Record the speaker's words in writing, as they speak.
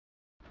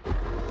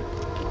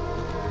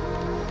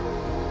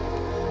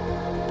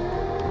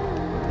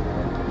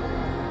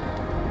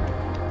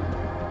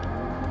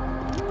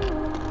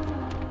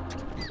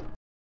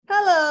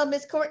hello,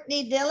 Miss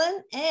Courtney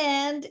Dillon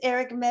and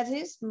Erik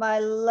Matthews, my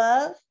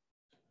love.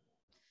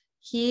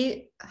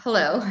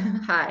 Hello.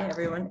 Hi,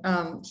 everyone.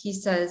 He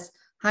says,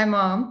 hi,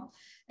 Mom.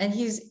 And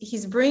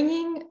he's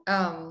bringing,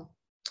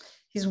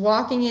 he's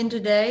walking in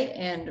today,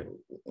 and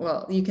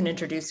well, you can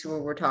introduce who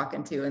we're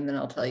talking to, and then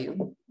I'll tell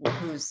you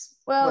what's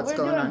we're going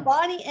doing on.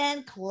 Bonnie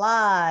and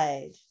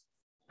Clyde.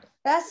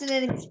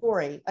 Fascinating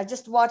story. I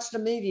just watched a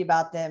movie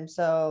about them,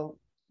 so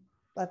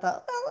I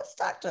thought, well, let's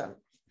talk to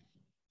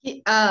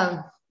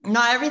them.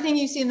 Not everything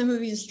you see in the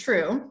movie is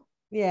true.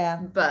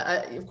 Yeah.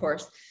 But of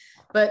course.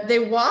 But they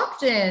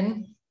walked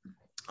in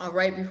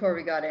right before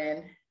we got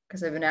in,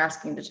 because I've been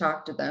asking to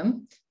talk to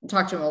them. I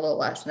talked to them a little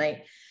last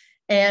night.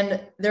 And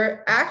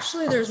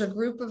there's a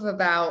group of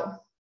about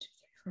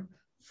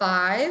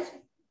 5,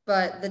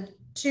 but the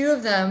 2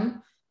 of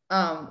them,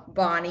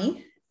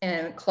 Bonnie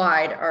and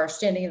Clyde, are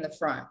standing in the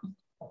front.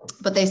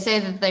 But they say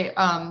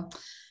that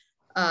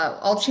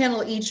I'll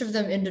channel each of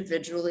them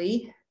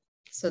individually.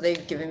 So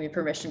they've given me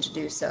permission to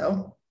do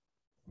so.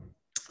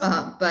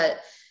 But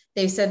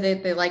they said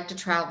that they like to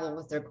travel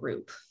with their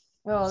group.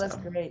 Oh, that's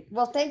great.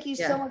 Well, thank you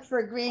so much for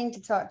agreeing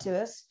to talk to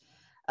us.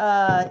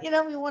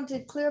 We want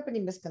to clear up any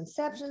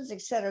misconceptions,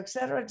 et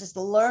cetera, just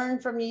learn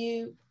from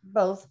you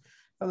both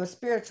from a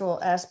spiritual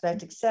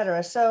aspect, et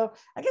cetera. So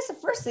I guess the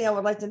first thing I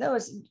would like to know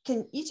is,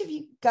 can each of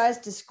you guys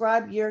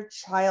describe your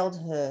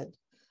childhood?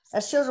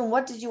 As children,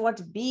 what did you want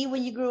to be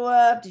when you grew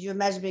up? Did you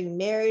imagine being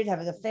married,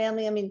 having a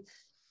family? I mean,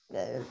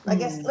 I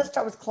guess let's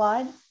start with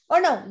Clyde. Or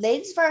no,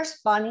 ladies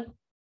first, Bonnie.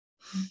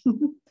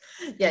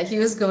 Yeah, he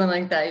was going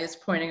like that. He was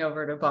pointing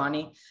over to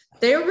Bonnie.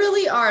 They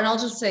really are, and I'll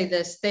just say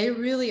this, they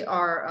really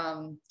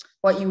are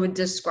what you would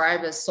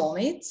describe as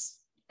soulmates.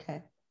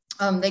 Okay.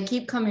 They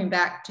keep coming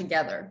back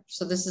together.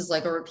 So this is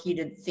like a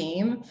repeated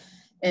theme.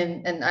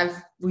 And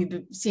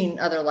we've seen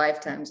other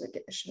lifetimes. I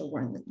should have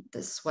worn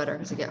this sweater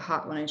because I get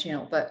hot when I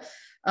channel, but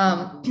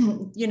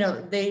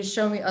they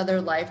show me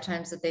other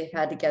lifetimes that they've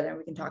had together, and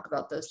we can talk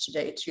about those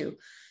today too.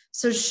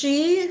 So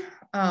she,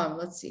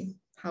 let's see,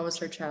 how was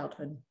her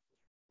childhood?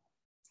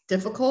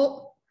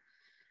 Difficult.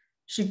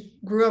 She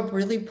grew up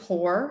really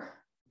poor.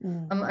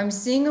 I'm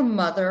seeing a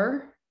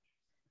mother,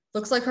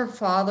 looks like her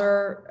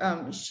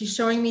father, she's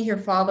showing me her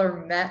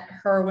father met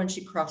her when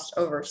she crossed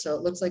over. So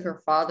it looks like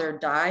her father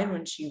died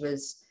when she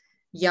was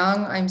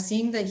young. I'm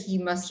seeing that he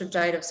must have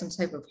died of some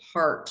type of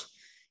heart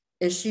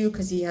issue,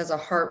 because he has a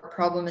heart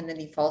problem and then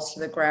he falls to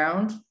the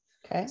ground.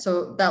 Okay.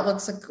 So that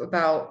looks like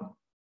about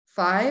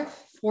 4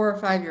 or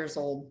 5 years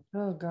old.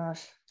 Oh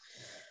gosh.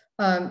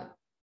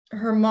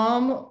 Her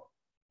mom,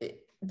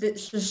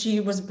 she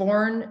was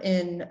born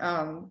in,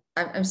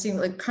 I'm seeing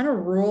like kind of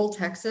rural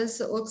Texas.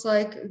 It looks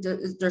like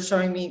they're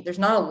showing me there's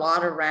not a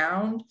lot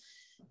around,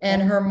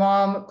 and her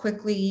mom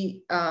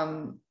quickly,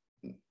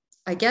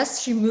 I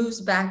guess she moves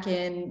back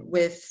in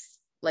with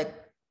like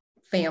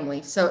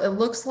family. So it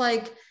looks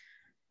like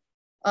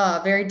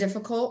very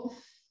difficult,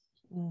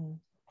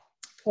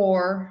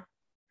 poor,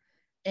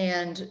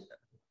 and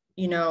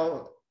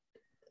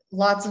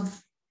lots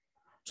of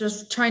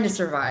just trying to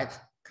survive,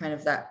 kind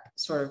of that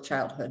sort of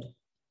childhood.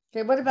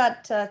 Okay, what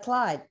about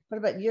Clyde? What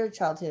about your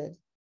childhood?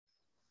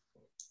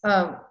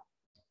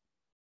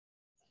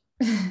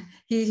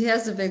 He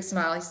has a big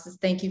smile. He says,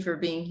 "Thank you for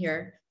being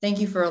here. Thank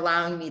you for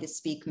allowing me to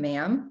speak,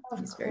 ma'am."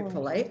 He's very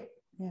polite.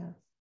 Yeah.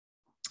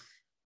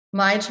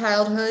 My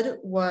childhood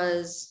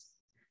was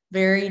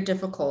very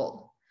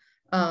difficult.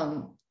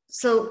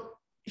 So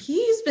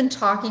he's been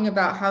talking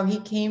about how he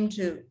came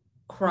to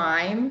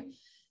crime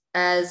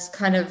as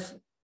kind of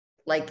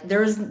like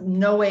there's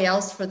no way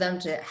else for them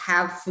to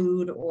have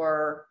food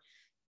or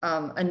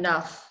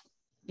enough,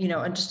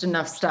 and just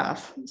enough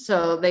stuff.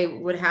 So they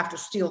would have to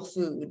steal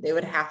food. They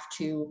would have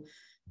to,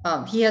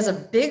 he has a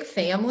big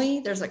family.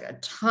 There's like a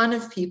ton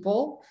of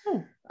people.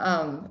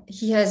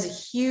 He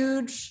has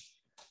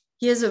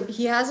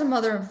a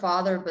mother and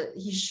father, but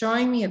he's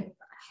showing me,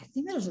 I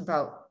think there's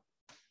about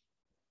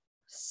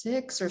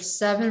 6 or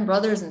 7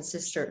 brothers and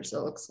sisters. It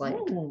looks like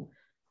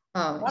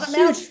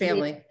huge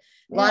family,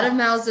 a lot of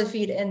mouths to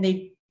feed. And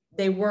they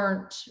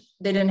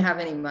didn't have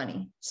any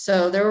money.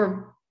 So there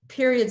were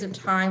periods of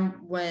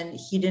time when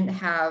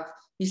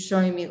he's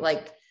showing me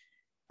like,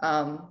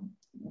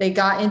 they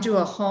got into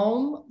a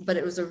home, but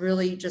it was a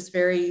really just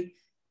very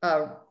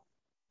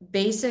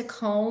basic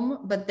home.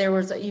 But there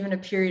was even a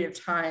period of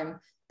time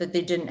that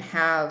they didn't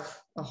have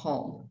a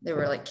home. They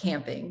were like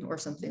camping or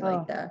something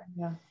like that.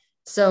 Yeah.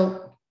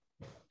 So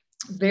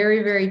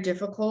very, very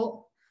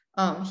difficult.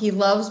 He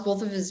loves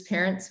both of his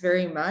parents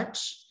very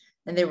much,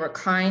 and they were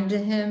kind to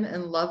him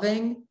and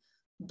loving,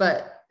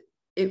 but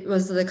it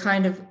was the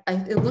kind of,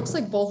 it looks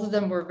like both of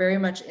them were very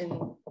much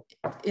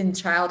in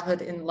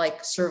childhood in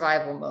like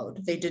survival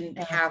mode. They didn't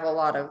have a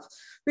lot of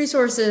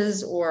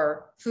resources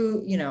or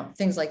food,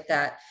 things like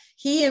that.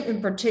 He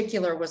in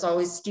particular was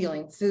always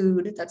stealing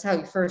food. That's how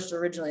he first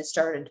originally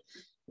started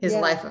his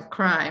life of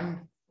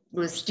crime,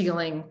 was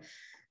stealing.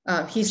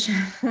 I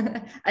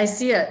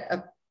see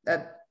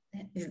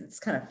it's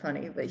kind of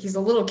funny, but he's a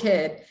little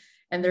kid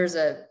and there's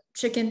a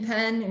chicken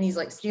pen and he's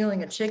like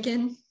stealing a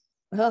chicken.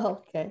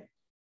 Oh, okay.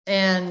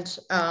 And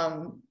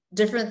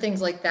different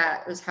things like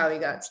that was how he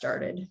got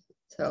started.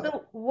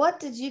 So what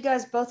did you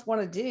guys both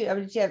want to do? I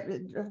mean,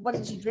 what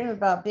did you dream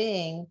about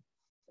being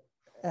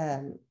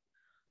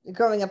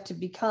growing up to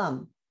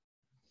become,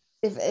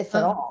 if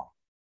at all?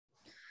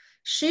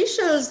 She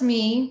shows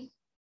me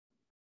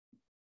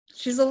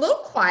she's a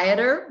little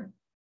quieter,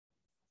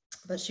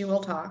 but she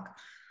will talk.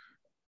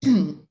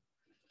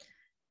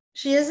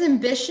 She has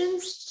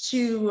ambitions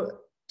to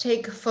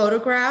take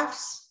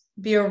photographs,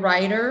 be a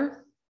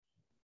writer.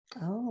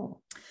 Oh.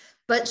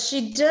 But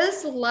she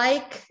does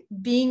like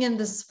being in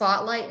the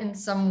spotlight in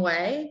some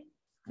way.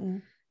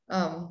 Mm.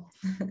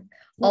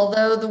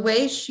 Although the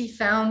way she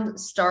found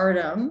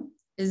stardom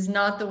is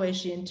not the way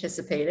she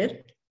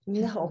anticipated.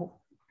 No.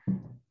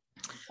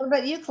 What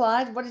about you,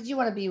 Clyde? What did you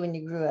want to be when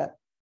you grew up?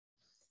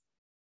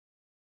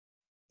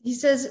 He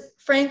says,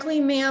 frankly,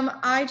 ma'am,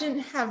 I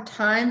didn't have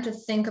time to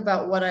think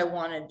about what I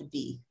wanted to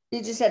be.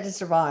 You just had to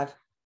survive.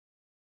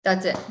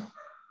 That's it.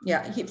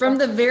 Yeah. From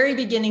the very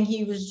beginning,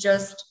 he was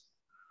just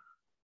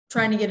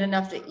trying to get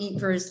enough to eat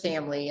for his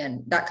family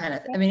and that kind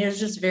of thing. I mean, it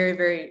was just very,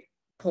 very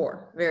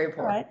poor, very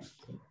poor. All right.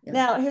 Yeah.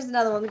 Now, here's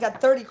another one. We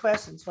got 30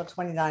 questions,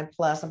 29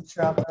 plus. I'm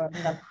sure I'll throw it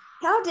in.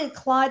 How did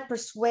Clyde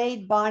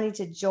persuade Bonnie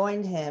to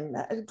join him?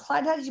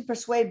 Clyde, how did you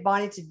persuade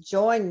Bonnie to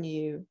join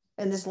you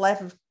in this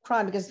life of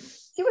crime?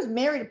 Because he was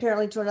married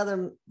apparently to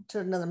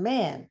another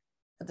man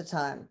at the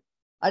time.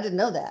 I didn't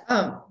know that.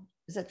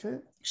 Is that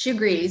true? She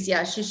agrees.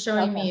 Yeah, she's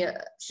showing me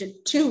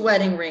 2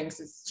 wedding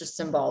rings. It's just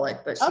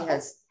symbolic, but she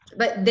has.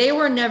 But they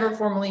were never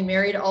formally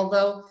married,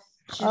 although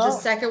the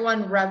second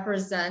one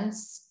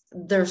represents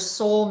their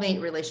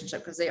soulmate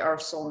relationship because they are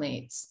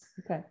soulmates.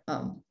 Okay.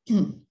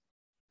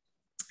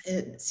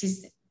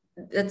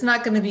 It's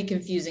not going to be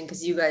confusing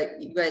because you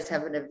guys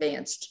have an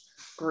advanced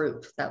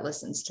group that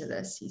listens to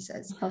this, he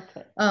says.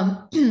 Okay.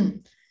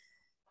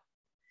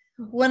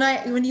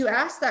 When you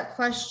asked that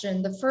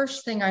question, the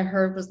first thing I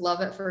heard was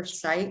love at first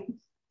sight.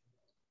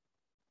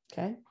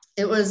 Okay.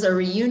 It was a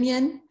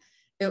reunion.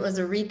 It was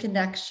a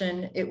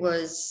reconnection. It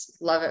was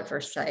love at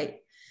first sight.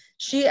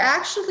 She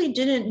actually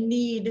didn't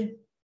need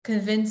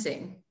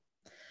convincing.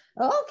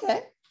 Oh,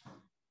 okay.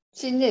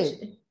 She knew.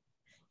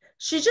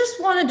 She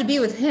just wanted to be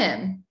with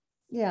him.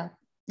 Yeah.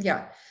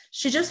 Yeah.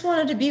 She just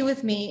wanted to be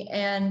with me,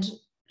 and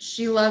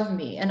she loved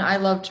me and I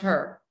loved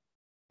her.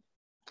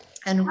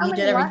 And we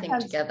did everything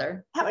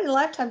together. How many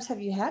lifetimes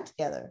have you had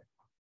together?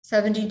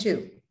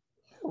 72.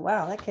 Oh,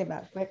 wow, that came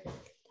out quick.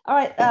 All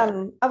right.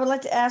 I would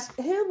like to ask,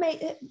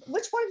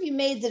 which one of you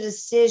made the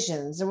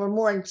decisions and were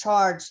more in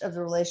charge of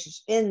the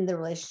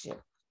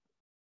relationship?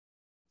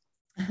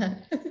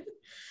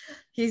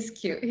 He's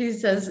cute. He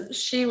says,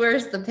 she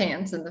wears the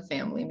pants in the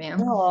family, ma'am.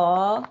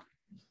 Oh,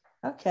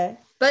 okay.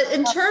 But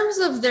in terms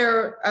of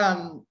their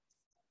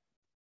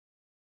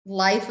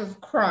life of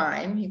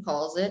crime, he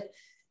calls it,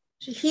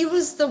 he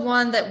was the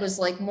one that was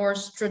like more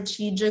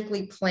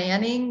strategically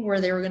planning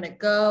where they were going to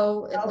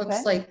go. It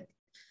looks like,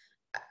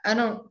 I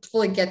don't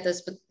fully get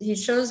this, but he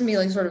shows me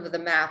like sort of the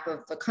map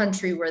of the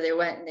country where they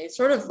went, and they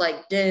sort of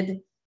like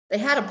they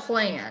had a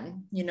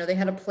plan, they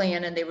had a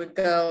plan, and they would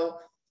go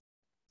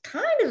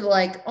kind of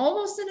like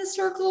almost in a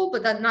circle,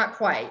 but that not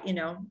quite,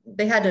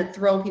 they had to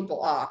throw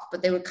people off,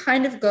 but they would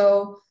kind of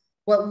go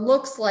what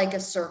looks like a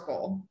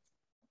circle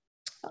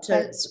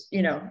to,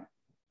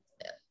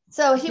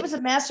 So he was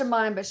a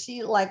mastermind, but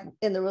she, like,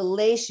 in the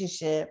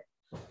relationship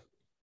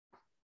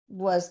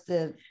was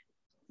the,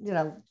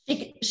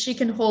 she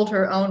can hold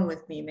her own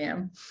with me,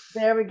 ma'am.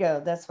 There we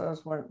go. That's what I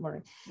was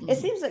wondering. Mm-hmm. It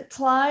seems that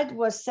Clyde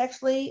was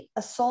sexually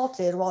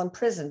assaulted while in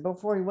prison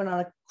before he went on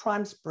a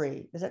crime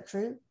spree. Is that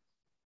true?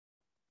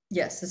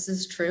 Yes, this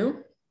is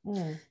true.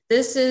 Mm.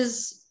 This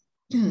is,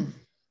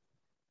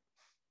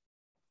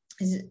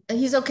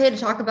 he's okay to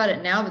talk about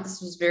it now, but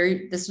this was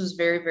very,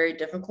 very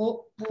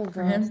difficult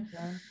for him.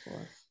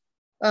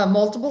 Yeah,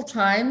 multiple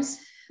times.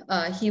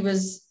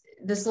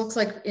 This looks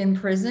like in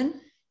prison.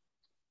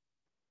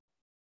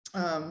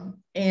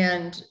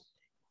 And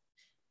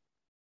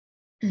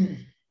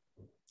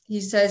he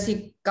says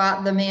he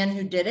got the man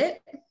who did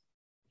it.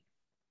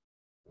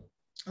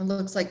 It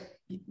looks like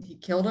he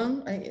killed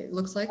him. It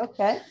looks like.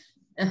 Okay.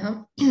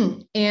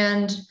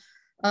 And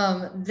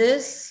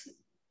these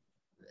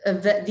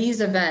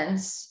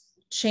events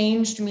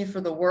changed me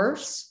for the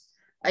worse.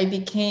 I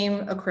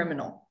became a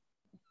criminal.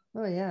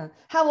 Oh yeah.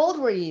 How old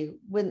were you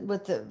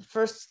with the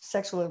first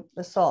sexual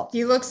assault?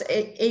 He looks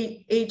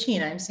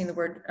 18. I'm seeing the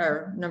word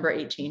or number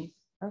 18.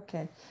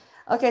 Okay.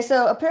 Okay.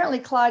 So apparently,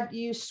 Clyde,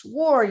 you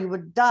swore you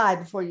would die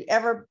before you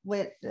ever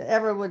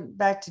went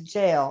back to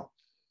jail.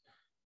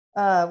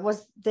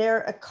 Was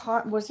there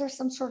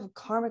some sort of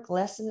karmic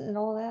lesson in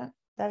all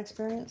that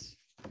experience?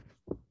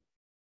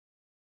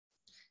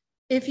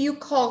 If you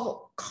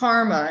call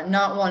karma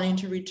not wanting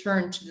to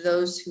return to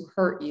those who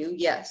hurt you,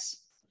 yes.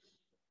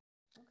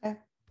 Okay.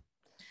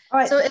 All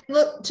right. So it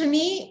looked to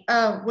me,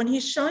 when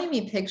he's showing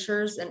me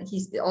pictures, and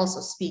he's also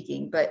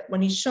speaking, but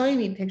when he's showing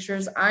me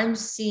pictures, I'm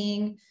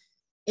seeing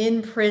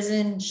in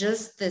prison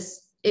just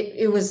this,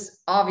 it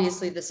was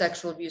obviously the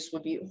sexual abuse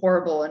would be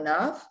horrible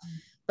enough,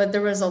 but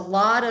there was a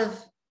lot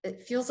of,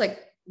 it feels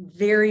like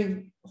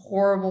very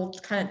horrible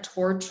kind of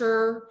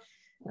torture,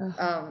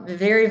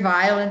 very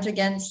violent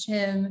against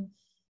him.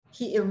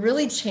 It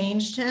really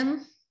changed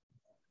him.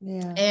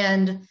 Yeah.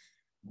 And,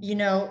 you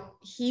know,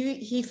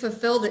 he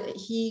fulfilled it.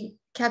 He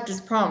kept his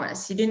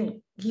promise.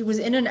 He was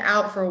in and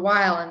out for a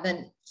while, and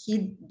then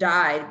he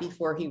died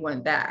before he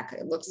went back.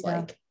 It looks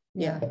like,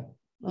 he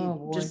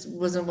just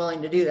wasn't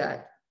willing to do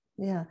that.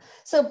 Yeah.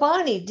 So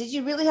Bonnie, did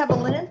you really have a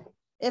limp?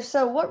 If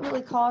so, what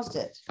really caused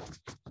it?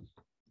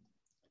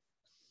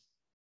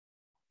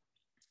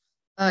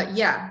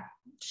 Yeah,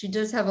 she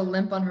does have a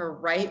limp on her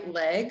right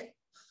leg.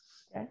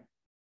 Okay.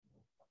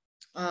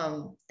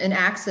 An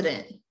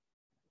accident.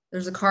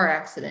 There's a car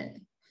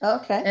accident.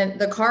 Okay. And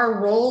the car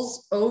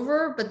rolls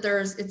over, but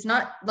it's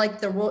not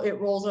like it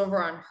rolls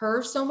over on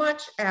her so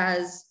much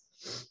as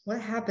what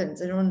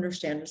happens. I don't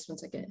understand. Just one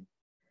second.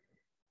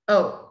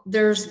 Oh,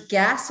 there's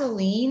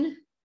gasoline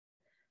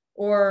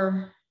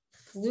or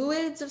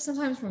fluids of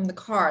sometimes from the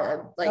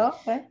car. Like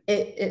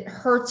it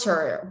hurts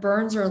her, it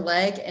burns her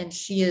leg, and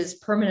she is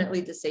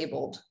permanently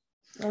disabled.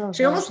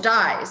 She almost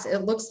dies.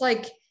 It looks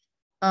like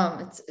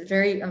it's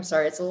I'm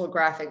sorry, it's a little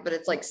graphic, but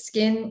it's like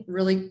skin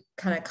really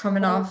kind of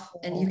coming off,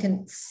 and you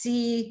can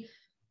see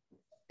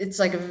it's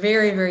like a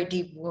very, very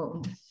deep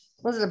wound.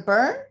 Was it a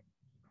burn?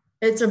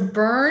 It's a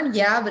burn,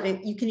 yeah,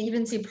 but you can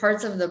even see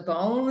parts of the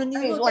bone when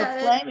you look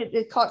at it.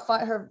 It caught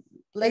fire. Her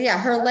leg. Yeah,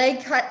 her leg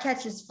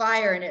catches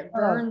fire and it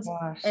burns,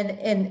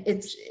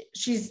 and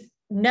she's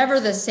never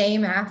the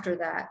same after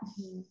that.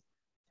 Mm-hmm.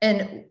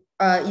 And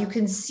you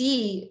can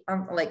see,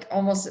 like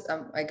almost,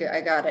 I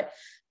got it.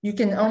 You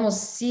can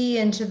almost see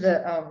into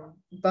the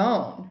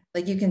bone.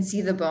 Like you can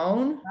see the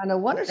bone. I know.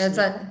 Wonder.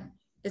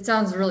 It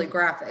sounds really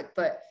graphic,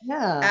 but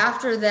yeah.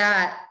 After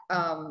that,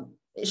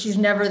 she's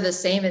never the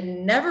same. It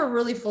never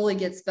really fully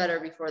gets better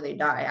before they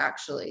die.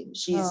 Actually,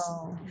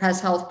 has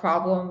health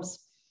problems.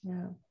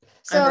 Yeah.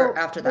 So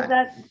after that, was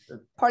that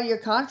part of your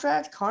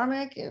contract,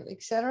 karmic,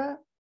 etc.?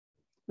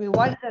 I mean,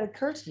 why did that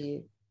occur to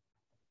you?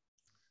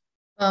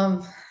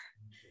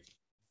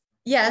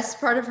 Yes,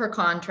 part of her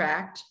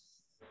contract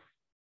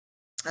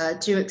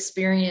to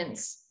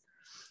experience.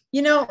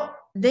 You know,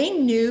 they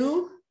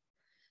knew.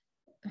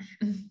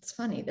 It's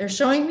funny. They're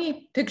showing me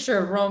a picture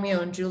of Romeo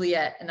and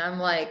Juliet, and I'm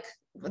like,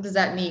 what does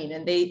that mean?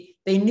 And they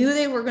knew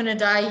they were going to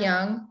die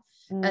young,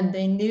 and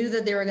they knew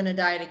that they were going to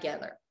die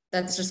together.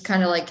 That's just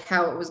kind of like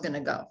how it was going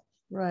to go.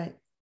 Right.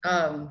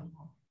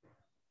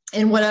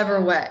 In whatever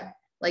way,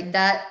 like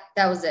that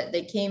was it.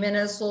 They came in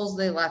as souls,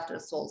 they left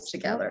as souls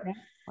together. Okay.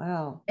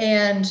 Wow.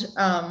 And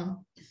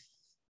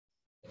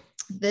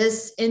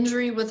this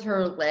injury with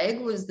her leg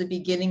was the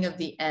beginning of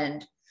the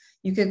end.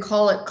 You could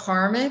call it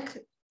karmic.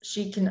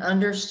 She can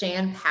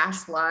understand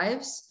past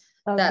lives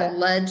that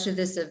led to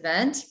this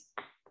event.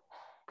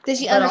 Did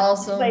she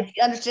understand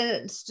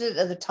it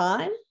at the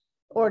time,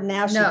 or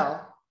now?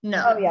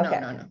 No.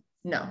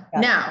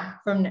 Now,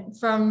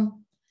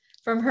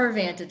 from her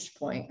vantage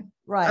point,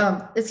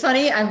 right? It's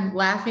funny. I'm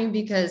laughing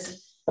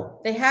because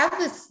they have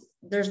this.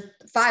 There's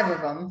 5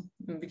 of them.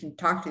 We can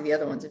talk to the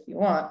other ones if you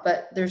want,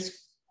 but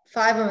there's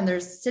 5 of them. And they're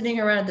sitting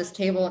around at this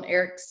table, and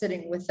Erik's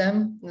sitting with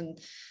them, and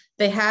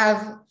they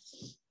have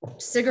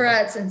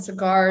cigarettes and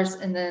cigars,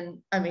 and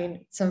then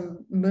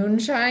some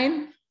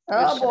moonshine.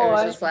 Oh boy! I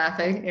was just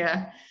laughing.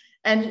 Yeah,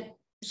 and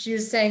she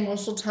was saying, well,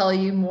 she'll tell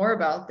you more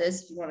about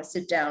this if you want to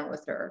sit down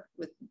with her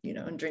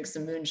and drink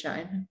some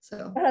moonshine.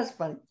 So that's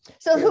funny.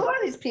 So who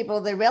are these people?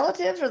 Are they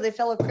relatives or are they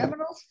fellow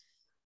criminals?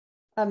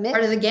 Part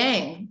of the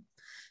gang.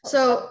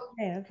 So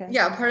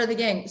yeah, part of the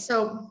gang.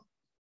 So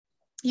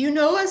you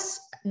know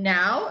us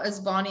now as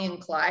Bonnie and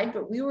Clyde,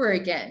 but we were a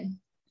gang.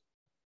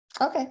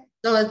 Okay.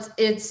 So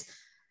it's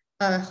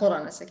hold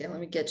on a second. Let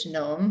me get to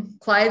know him.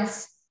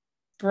 Clyde's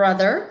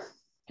brother.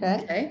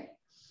 Okay.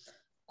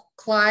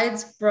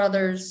 Clyde's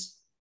brother's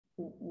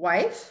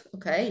wife.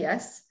 Okay.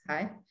 Yes.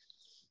 Hi.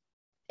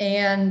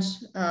 And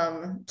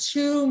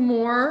 2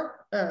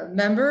 more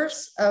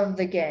members of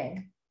the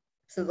gang.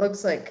 So it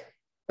looks like,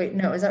 wait,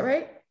 no, is that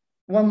right?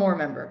 1 more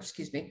member,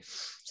 excuse me.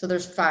 So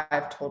there's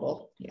 5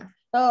 total. Yeah.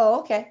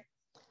 Oh, okay.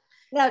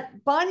 Now,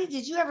 Bonnie,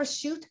 did you ever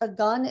shoot a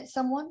gun at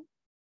someone?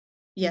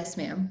 Yes,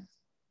 ma'am.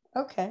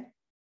 Okay.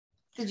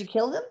 Did you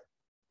kill them?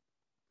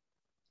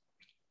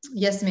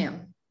 Yes,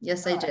 ma'am.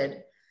 Yes, I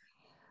did.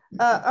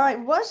 All right.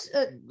 Was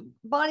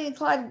Bonnie and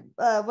Clyde,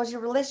 was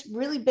your relationship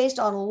really based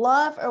on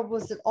love, or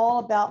was it all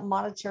about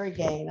monetary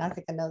gain? I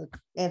think I know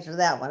the answer to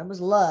that one. It was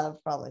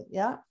love, probably.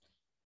 Yeah.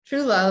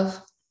 True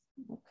love.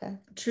 Okay.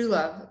 True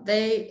love.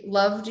 They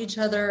loved each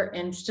other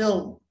and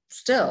still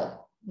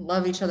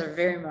love each other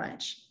very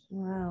much.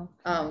 Wow.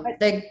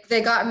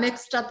 They got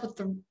mixed up with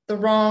the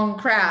wrong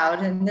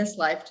crowd in this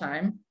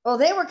lifetime. Well,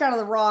 they were kind of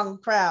the wrong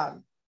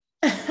crowd.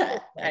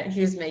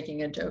 He was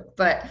making a joke,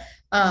 but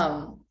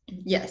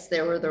yes,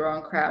 they were the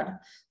wrong crowd.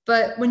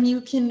 But when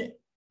you can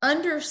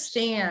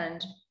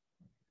understand,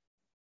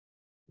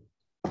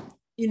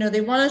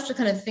 they want us to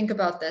kind of think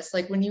about this.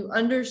 Like when you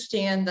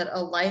understand that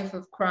a life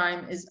of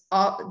crime is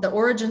the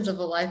origins of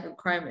a life of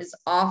crime is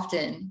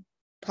often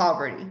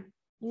poverty.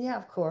 Yeah,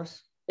 of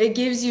course. It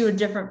gives you a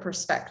different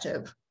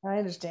perspective. I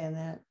understand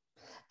that.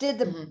 Did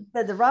the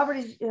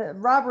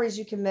robberies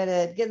you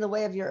committed get in the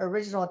way of your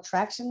original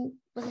attraction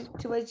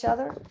to each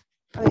other?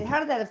 I mean, how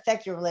did that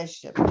affect your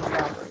relationship with these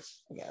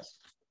robberies, I guess?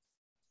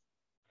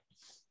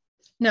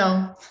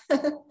 No,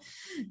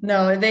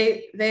 no,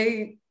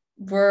 they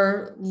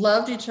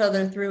loved each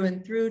other through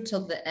and through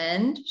till the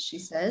end, she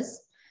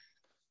says.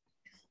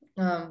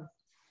 The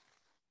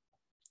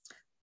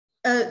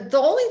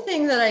only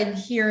thing that I'm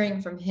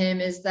hearing from him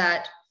is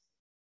that,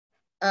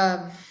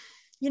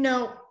 you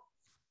know,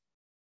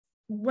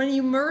 when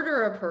you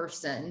murder a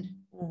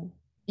person,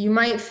 you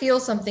might feel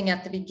something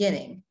at the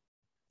beginning.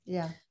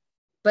 Yeah.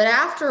 But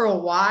after a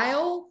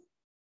while,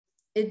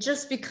 it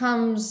just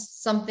becomes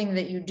something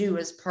that you do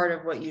as part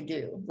of what you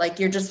do. Like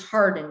you're just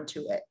hardened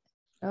to it.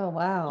 Oh,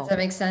 wow. Does that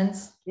make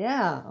sense?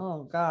 Yeah.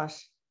 Oh,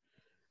 gosh.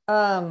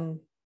 Did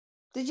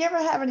you ever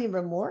have any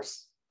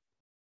remorse?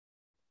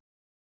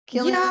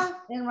 Killing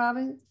and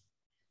robbing?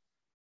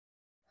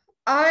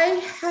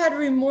 I had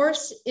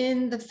remorse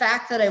in the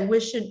fact that I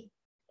wish it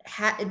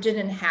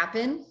didn't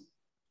happen.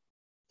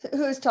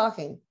 Who is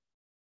talking?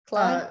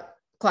 Clyde?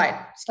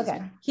 Clyde. Excuse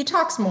me. He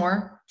talks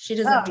more. She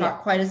doesn't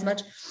talk quite as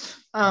much.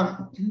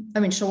 I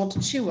mean, she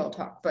will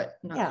talk, but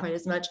not quite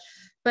as much.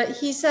 But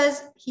he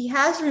says he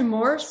has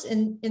remorse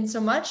in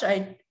so much.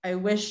 I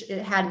wish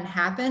it hadn't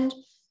happened.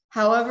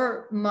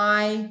 However,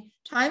 my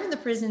time in the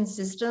prison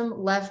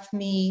system left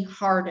me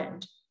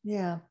hardened.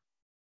 Yeah.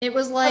 It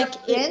was like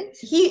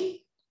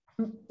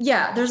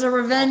there's a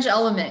revenge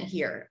element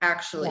here,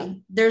 actually. Yeah.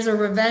 There's a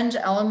revenge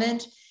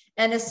element,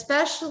 and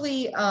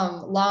especially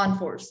law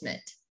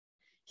enforcement.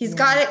 He's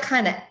got it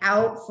kind of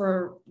out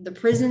for the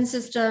prison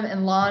system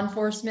and law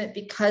enforcement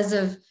because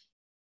of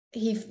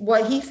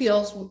what he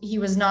feels he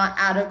was not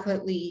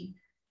adequately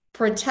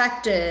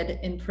protected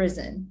in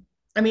prison.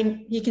 I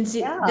mean, he can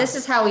see this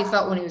is how he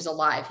felt when he was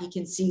alive. He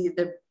can see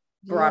the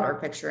broader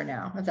picture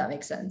now, if that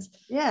makes sense.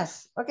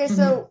 Yes. Okay.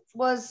 So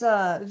were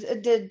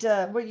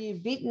you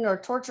beaten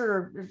or tortured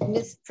or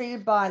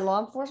mistreated by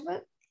law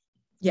enforcement?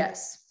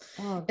 Yes.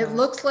 Oh, it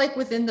looks like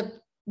within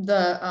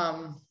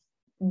the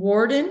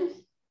warden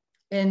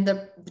in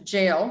the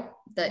jail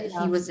that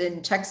he was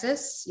in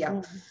Texas. Yeah.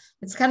 Mm-hmm.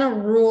 It's kind of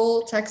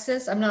rural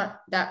Texas. I'm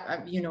not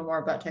that, you know more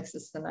about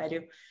Texas than I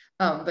do.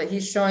 But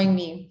he's showing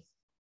me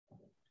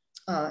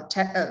a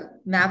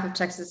map of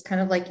Texas, kind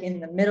of like in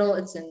the middle.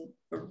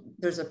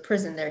 There's a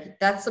prison there.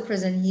 That's the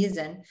prison he's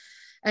in.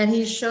 And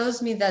he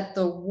shows me that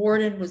the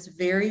warden was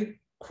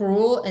very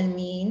cruel and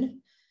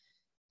mean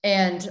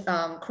and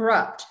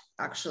corrupt,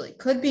 actually.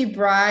 Could be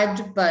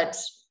bribed, but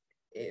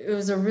it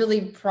was a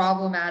really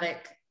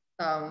problematic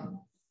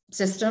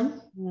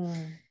system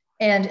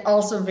and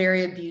also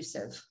very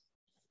abusive.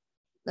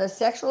 The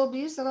sexual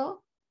abuse at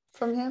all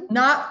from him?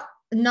 No.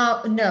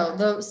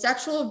 The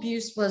sexual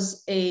abuse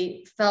was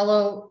a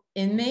fellow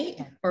inmate,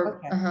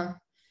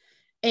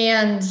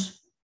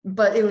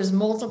 but it was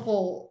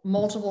multiple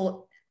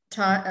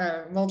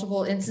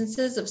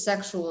instances of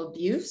sexual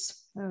abuse.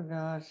 Oh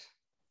gosh.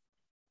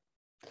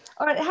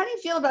 All right. How do you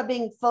feel about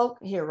being folk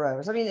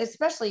heroes? I mean,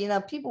 especially,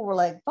 people were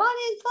like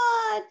Bonnie and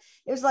Clyde.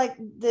 It was like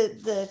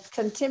the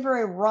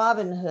contemporary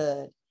Robin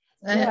Hood.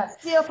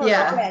 Steal from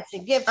the rich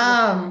and give to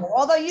the poor.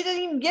 Although you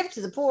didn't even give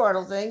to the poor, I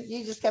don't think.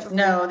 You just kept it.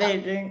 No, they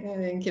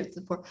didn't give to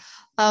the poor.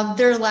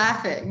 They're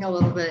laughing a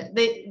little bit.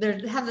 They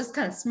have this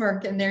kind of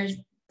smirk, and they're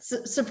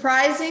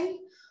surprising,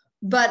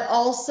 but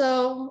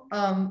also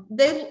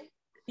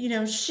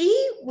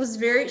she's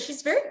very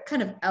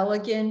kind of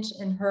elegant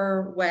in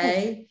her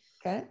way.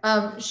 Okay.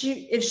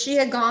 If she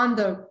had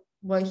gone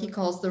what he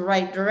calls the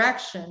right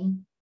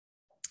direction,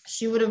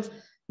 she would have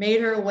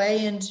made her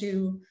way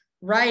into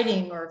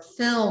writing or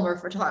film or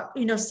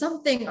photography,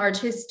 something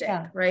artistic,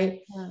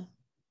 right? Yeah.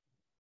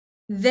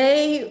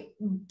 They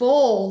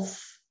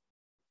both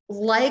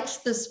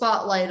liked the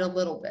spotlight a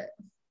little bit.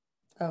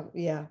 Oh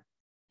yeah,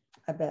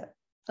 I bet.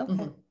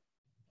 Okay.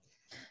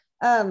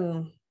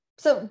 Mm-hmm.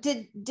 So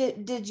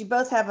did you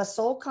both have a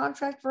soul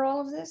contract for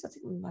all of this? I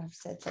think we might have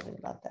said something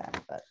about that,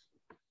 but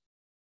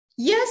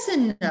yes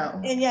and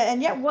no.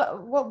 And yet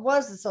what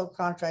was the soul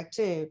contract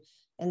too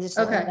in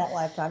that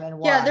lifetime, and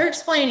why? Yeah, they're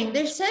explaining.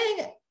 They're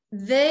saying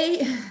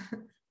they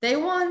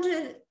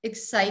wanted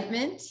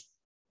excitement,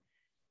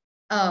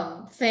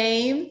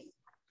 fame,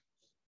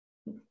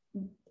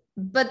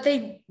 but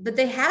they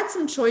had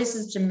some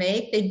choices to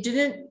make.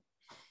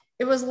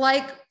 It was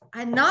like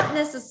not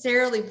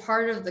necessarily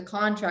part of the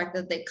contract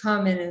that they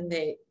come in and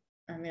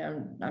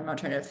I'm not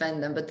trying to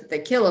offend them, but that they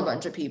kill a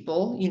bunch of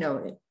people,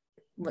 it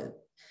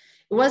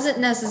wasn't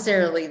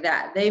necessarily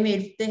that.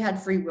 They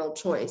had free will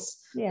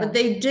choice, but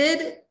they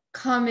did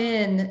come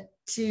in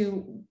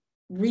to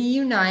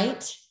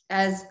reunite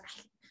as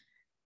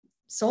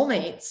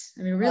soulmates.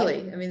 I mean,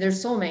 really, they're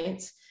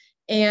soulmates,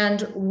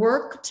 and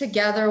work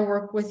together,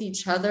 work with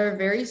each other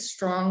very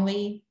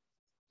strongly.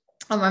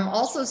 I'm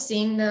also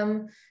seeing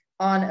them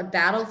on a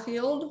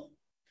battlefield,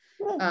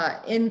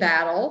 in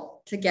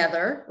battle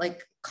together,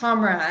 like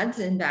comrades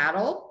in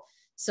battle.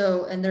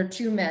 So, and they're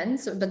two men,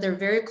 but they're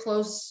very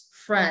close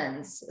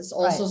friends, as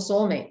also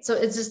soulmates. So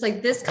it's just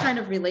like this kind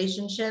of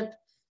relationship,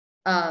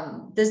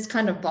 this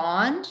kind of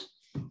bond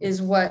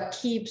is what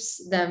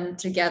keeps them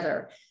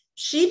together.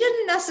 She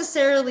didn't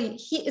necessarily,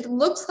 it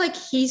looks like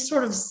he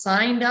sort of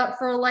signed up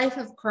for a life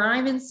of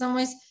crime in some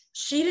ways.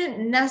 She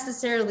didn't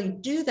necessarily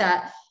do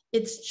that.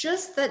 It's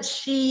just that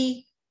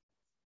she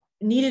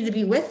needed to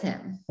be with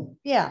him.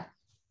 Yeah.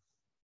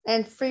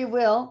 And free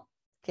will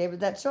gave her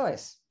that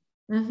choice.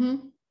 Mm-hmm.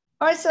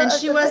 All right. So, and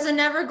she wasn't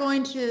ever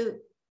going to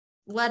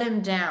let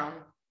him down.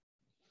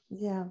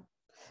 Yeah.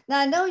 Now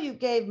I know you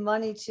gave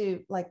money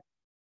to like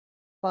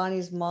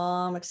Bonnie's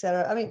mom,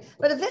 etc. I mean,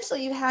 but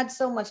eventually you had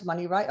so much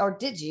money, right? Or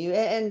did you?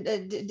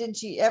 And did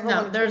she ever?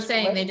 No, they're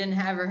saying they didn't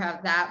ever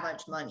have that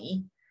much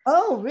money.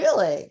 Oh,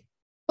 really?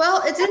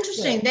 Well, it's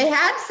interesting. They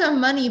had some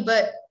money,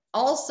 but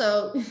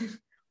also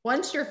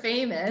once you're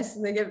famous,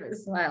 and they give it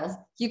smiles,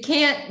 you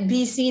can't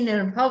be seen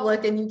in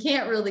public and you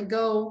can't really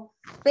go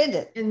spend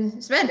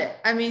it.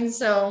 I mean,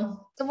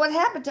 so what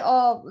happened to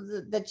all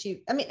that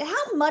you, I mean,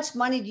 how much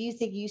money do you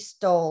think you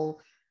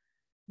stole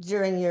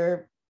during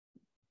your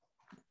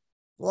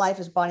life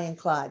as Bonnie and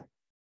Clyde?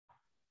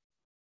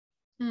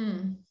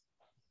 In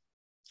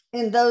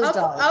those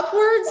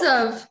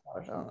dollars.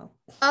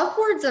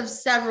 Upwards of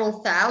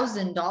several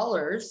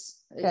 $1,000s.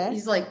 Okay.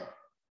 He's like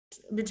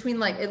between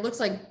like, it looks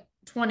like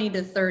 20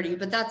 to 30,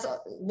 but that's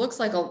looks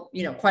like a,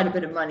 you know, quite a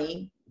bit of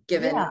money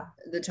given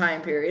the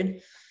time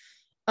period.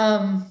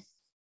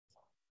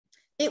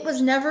 It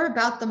was never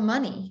about the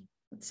money.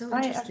 It's so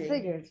interesting. I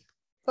figured.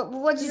 But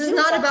what this is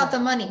not about the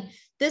money.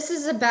 This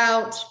is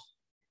about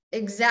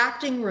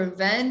exacting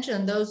revenge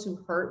on those who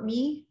hurt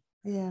me.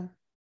 Yeah.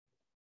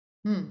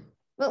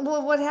 But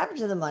what happened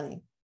to the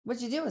money?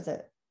 What'd you do with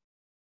it?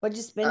 What'd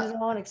you spend it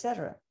on,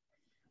 etc.?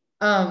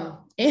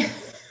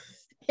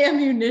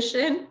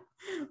 Ammunition,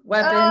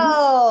 weapons.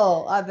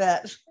 Oh, I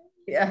bet.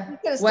 Yeah.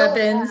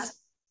 Weapons.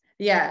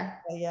 Yeah.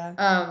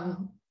 Yeah.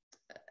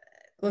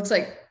 Looks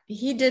like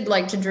he did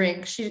like to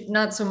drink. She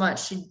not so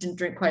much. She didn't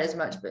drink quite as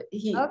much, but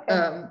he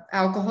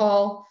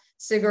alcohol,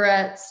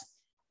 cigarettes,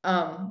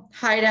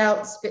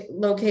 hideout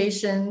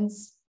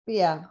locations.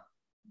 Yeah.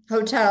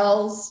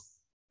 Hotels.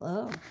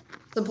 Oh.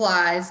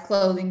 Supplies,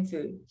 clothing,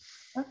 food.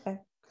 Okay.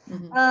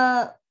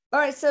 All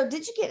right. So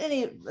did you get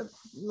any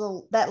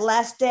that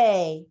last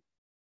day?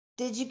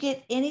 Did you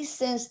get any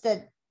sense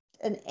that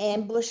an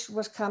ambush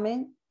was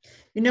coming?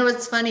 You know,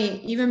 it's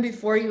funny. Even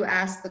before you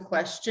asked the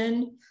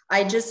question,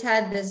 I just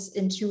had this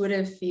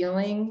intuitive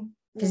feeling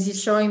because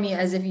he's showing me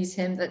as if he's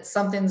him that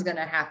something's going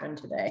to happen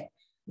today.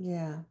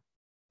 Yeah.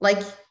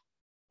 Like.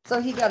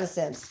 So he got a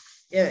sense.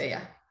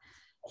 Yeah.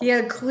 He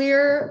had a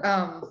clear,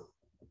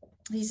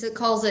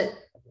 calls it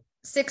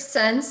sixth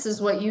sense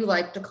is what you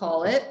like to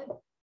call it.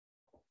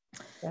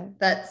 Okay.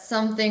 That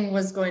something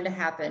was going to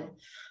happen.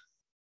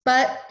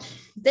 But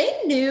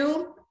they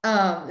knew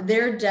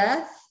their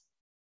death.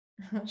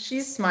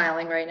 She's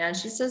smiling right now.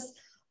 She says,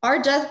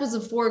 our death was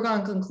a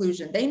foregone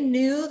conclusion. They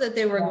knew that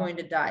they were going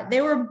to die.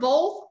 They were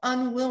both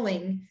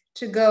unwilling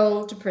to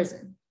go to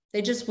prison.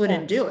 They just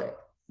wouldn't do it.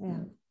 Yeah.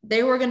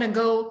 They were going to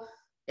go.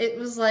 It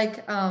was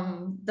like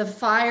the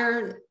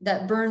fire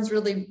that burns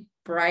really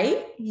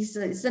bright. He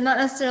said not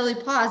necessarily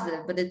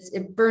positive, but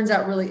it burns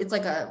out really. It's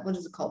like a, what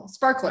is it called?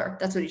 Sparkler.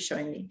 That's what he's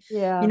showing me.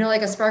 Yeah. You know,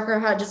 like a sparkler,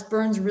 how it just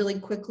burns really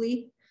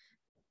quickly.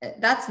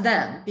 That's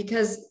them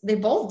because they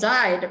both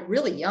died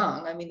really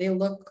young. I mean, they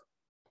look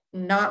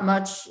not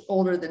much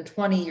older than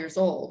 20 years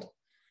old.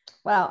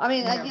 Wow. I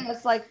mean, again,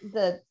 it's like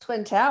the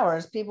Twin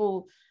Towers.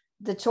 People,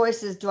 the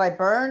choice is, do I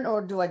burn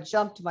or do I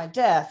jump to my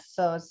death?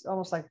 So it's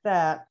almost like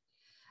that.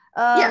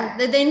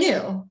 They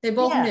knew. They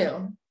both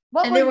knew.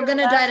 And they were going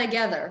to die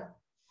together.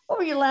 What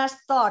were your last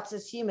thoughts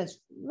as humans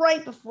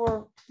right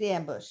before the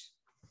ambush?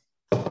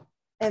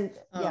 And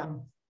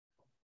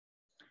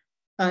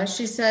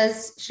she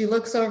says she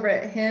looks over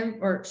at him,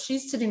 or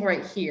she's sitting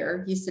right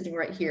here. He's sitting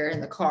right here in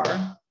the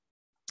car.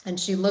 And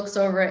she looks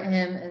over at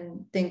him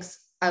and thinks,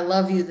 I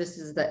love you. This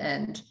is the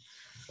end.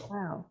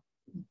 Wow.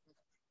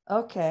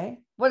 Okay.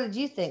 What did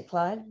you think,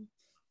 Clyde?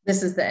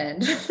 This is the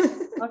end.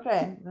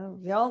 Okay.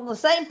 You're all on the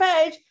same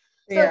page.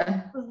 So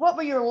what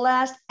were your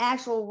last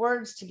actual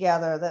words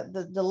together?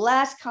 The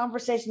last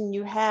conversation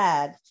you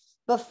had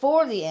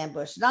before the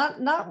ambush,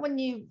 not when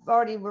you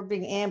already were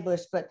being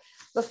ambushed, but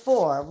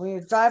before, when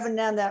you're driving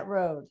down that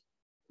road.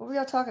 What were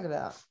y'all talking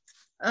about?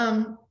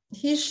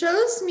 He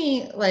shows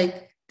me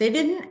like they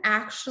didn't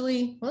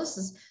actually. Well,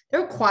 they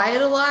were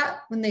quiet a lot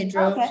when they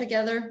drove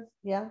together.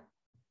 Yeah.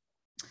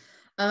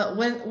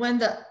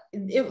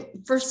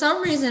 For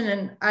some reason,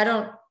 and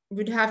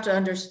we'd have to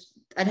understand.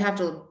 I'd have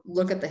to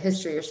look at the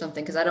history or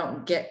something because I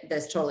don't get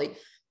this totally.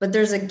 But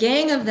there's a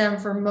gang of them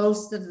for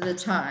most of the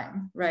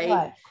time,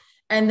 right?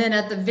 And then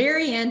at the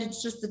very end,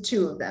 it's just the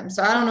two of them.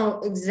 So I don't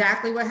know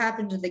exactly what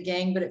happened to the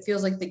gang, but it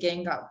feels like the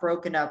gang got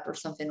broken up or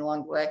something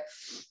along the way.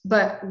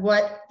 But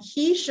what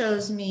he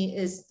shows me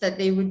is that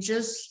they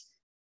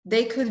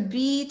could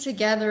be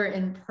together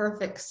in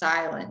perfect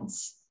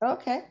silence.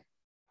 Okay.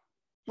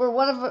 Well,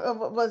 one of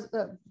was,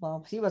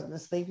 well, he wasn't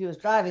asleep. He was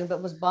driving,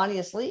 but was Bonnie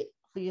asleep?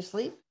 Were you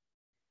asleep?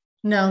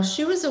 No,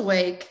 she was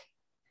awake.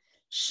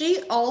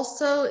 She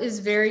also is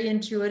very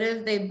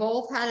intuitive. They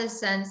both had a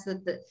sense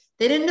that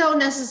they didn't know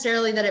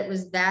necessarily that it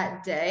was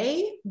that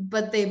day,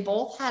 but they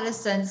both had a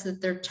sense that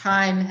their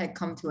time had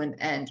come to an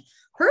end.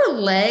 Her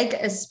leg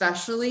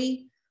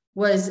especially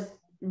was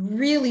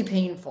really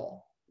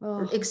painful,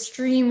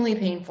 extremely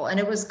painful. And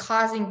it was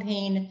causing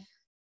pain.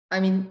 I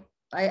mean,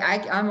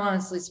 I'm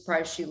honestly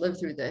surprised she lived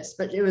through this,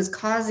 but it was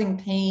causing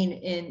pain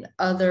in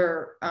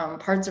other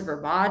parts of her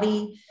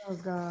body. Oh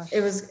gosh.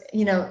 It was,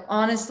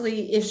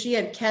 honestly, if she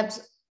had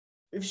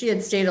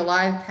stayed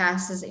alive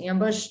past this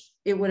ambush,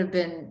 it would have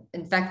been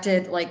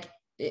infected.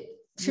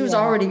 She was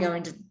already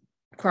going to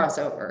cross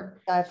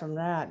over. Die from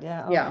that.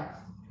 Yeah. Okay. Yeah.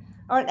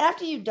 All right.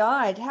 After you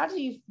died, how did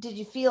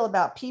you feel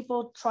about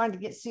people trying to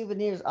get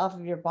souvenirs off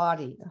of your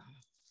body?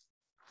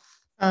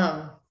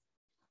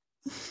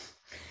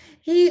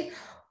 He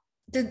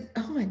did.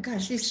 Oh my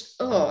gosh. It's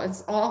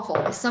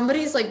awful.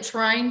 Somebody's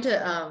trying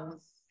to,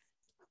 I'm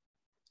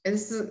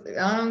just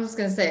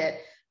going to say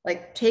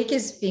it, take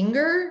his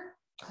finger.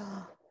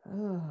 Cut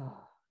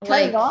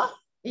it off?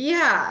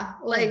 Yeah.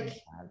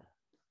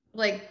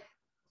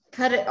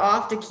 Cut it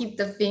off to keep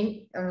the finger.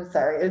 I'm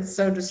sorry. It's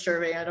so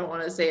disturbing. I don't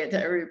want to say it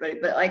to everybody,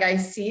 but I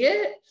see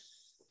it.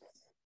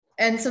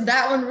 And so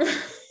that one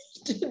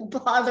didn't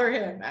bother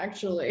him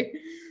actually.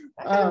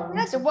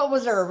 So what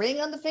was there, a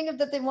ring on the finger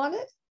that they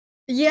wanted?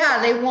 Yeah,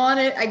 they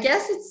wanted, I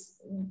guess it's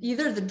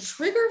either the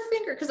trigger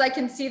finger, because I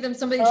can see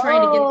somebody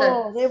trying to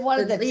get they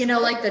wanted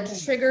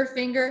the trigger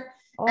finger.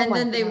 And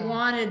then they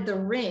wanted the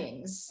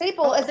rings. They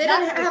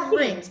don't have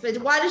rings, but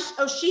why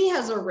does she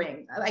has a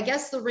ring? I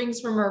guess the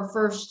rings from her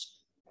first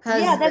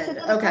husband. Yeah, that's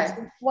okay.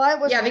 Question. Why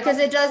was because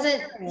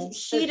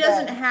she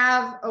doesn't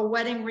have a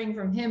wedding ring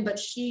from him, but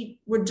she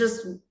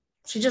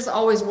just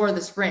always wore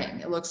this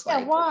ring, it looks like.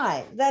 Yeah,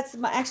 why? That's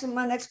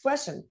my next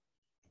question.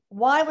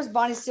 Why was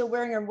Bonnie still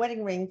wearing her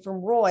wedding ring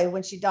from Roy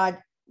when she died,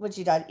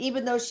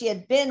 even though she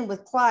had been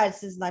with Clyde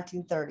since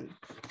 1930?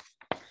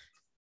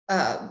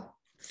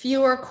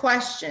 Fewer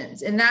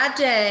questions. In that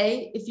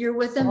day, if you're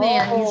with a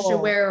man, you should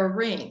wear a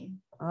ring.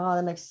 Oh,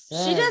 that makes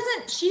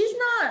sense. She's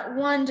not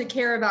one to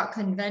care about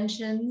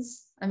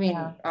conventions. I mean,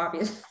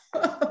 obviously,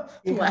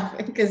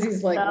 laughing because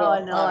he's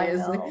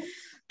obviously.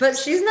 But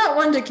she's not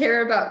one to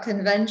care about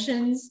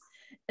conventions.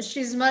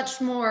 She's much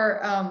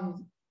more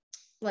of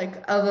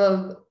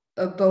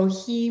a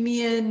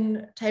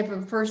bohemian type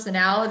of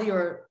personality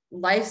or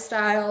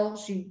lifestyle.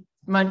 She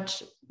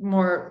much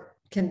more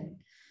can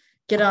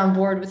get on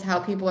board with how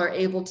people are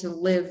able to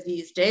live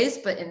these days.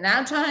 But in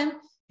that time,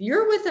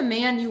 you're with a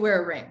man, you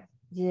wear a ring.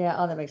 Yeah.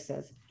 Oh, that makes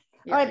sense.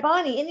 Yeah. All right,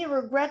 Bonnie, any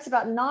regrets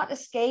about not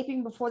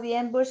escaping before the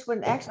ambush,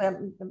 when actually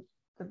I'm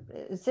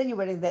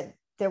insinuating that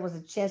there was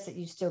a chance that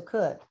you still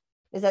could?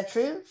 Is that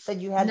true? That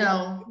you had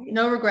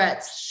no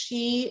regrets.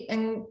 She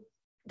and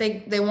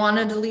they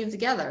wanted to leave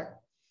together.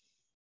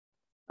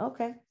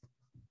 Okay.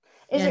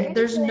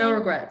 There's no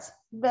regrets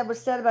that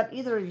was said about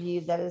either of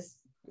you that is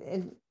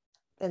in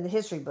the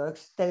history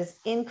books that is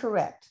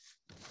incorrect?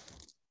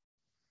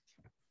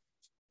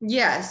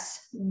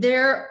 Yes,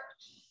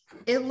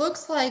 it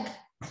looks like,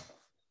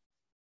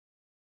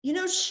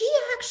 she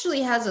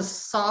actually has a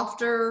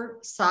softer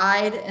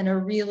side and a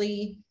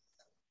really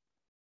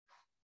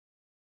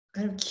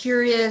kind of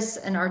curious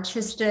and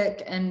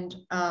artistic and,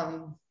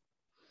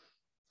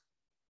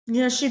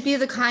 she'd be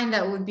the kind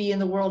that would be in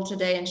the world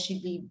today and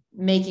she'd be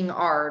making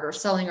art or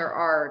selling her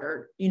art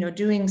or,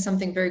 doing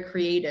something very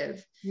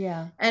creative.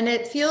 Yeah. And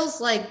it feels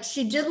like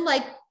she did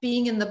like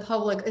being in the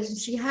public.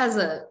 She has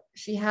a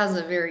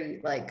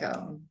very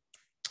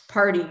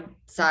party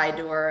side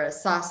to her, a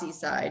saucy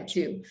side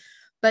too.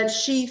 But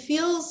she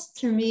feels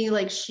to me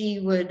like she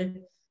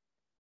would,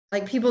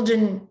 people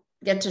didn't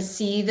get to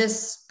see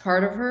this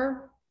part of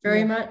her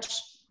very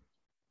much.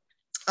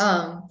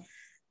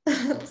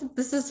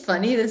 This is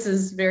funny. This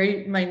is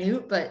very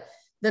minute, but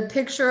the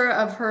picture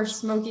of her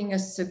smoking a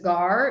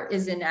cigar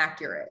is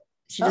inaccurate.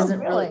 She doesn't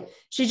really,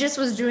 she just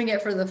was doing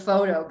it for the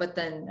photo, but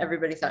then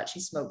everybody thought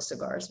she smoked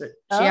cigars, but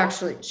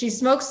she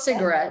smokes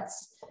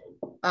cigarettes.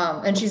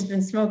 And she's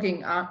been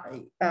smoking,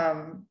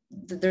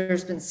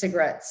 there's been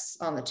cigarettes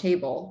on the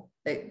table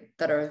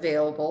that are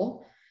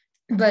available,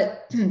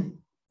 but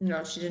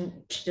no, she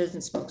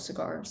doesn't smoke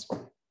cigars.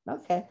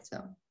 Okay.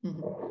 So,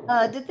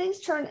 did things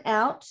turn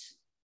out?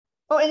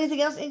 Oh,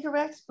 anything else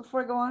incorrect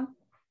before I go on?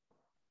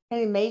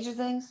 Any major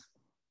things?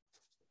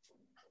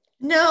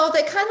 No,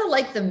 they kind of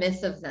like the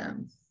myth of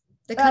them.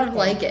 They kind of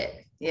like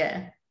it.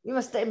 Yeah. You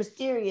must stay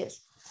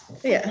mysterious.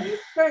 Yeah. Did things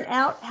turn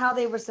out how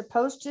they were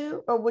supposed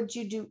to, or would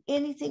you do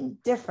anything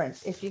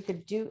different if you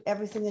could do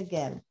everything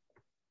again?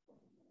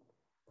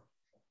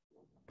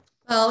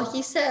 Well,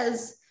 he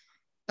says,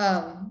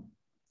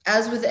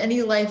 as with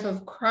any life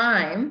of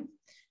crime,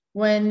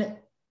 when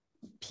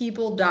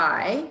people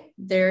die,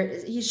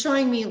 he's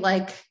showing me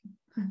like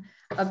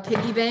a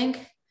piggy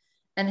bank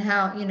and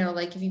how,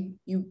 if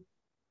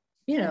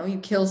you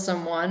kill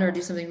someone or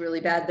do something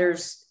really bad,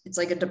 it's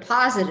like a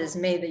deposit is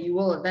made that you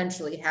will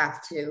eventually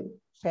have to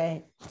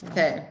pay.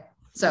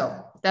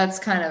 So that's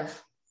kind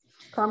of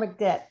karmic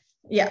debt.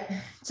 Yeah.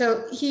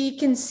 So he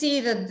can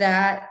see that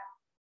that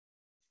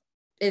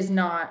is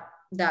not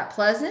that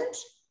pleasant.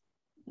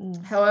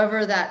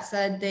 However, that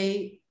said,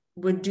 they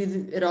would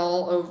do it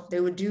all over. They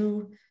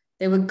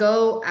would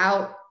go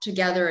out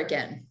together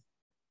again.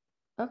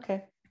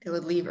 Okay. They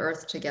would leave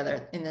Earth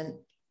together. And then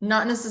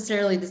not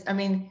necessarily this, I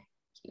mean,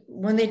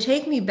 when they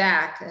take me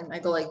back, and I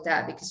go like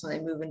that because when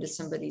they move into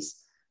somebody's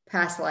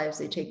past lives,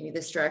 they take me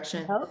this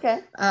direction.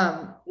 Okay.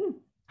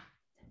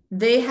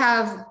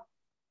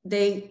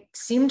 They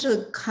seem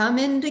to come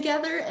in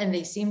together and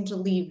they seem to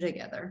leave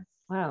together.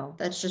 Wow.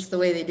 That's just the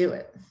way they do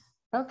it.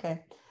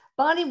 Okay.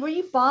 Bonnie, were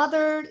you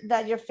bothered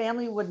that your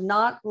family would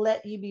not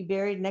let you be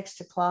buried next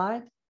to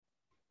Clyde?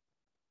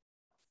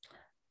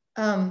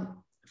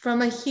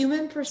 From a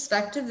human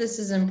perspective, this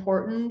is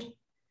important.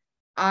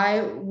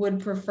 I would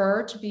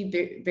prefer to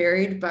be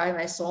buried by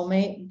my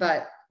soulmate,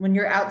 but when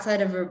you're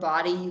outside of your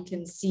body, you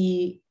can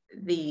see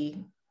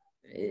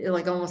it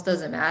like almost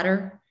doesn't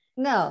matter.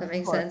 No. That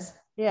makes sense.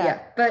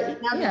 Yeah.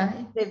 But now yeah,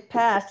 they've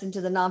passed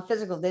into the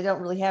non-physical. They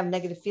don't really have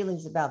negative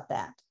feelings about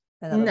that.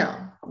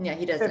 No. Yeah,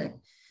 he doesn't.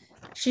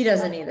 She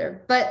doesn't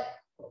either. But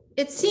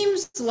it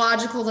seems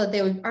logical that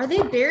are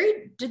they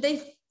buried? Did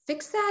they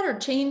fix that or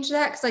change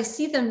that? Because I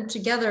see them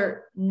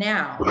together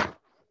now.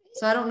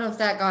 So I don't know if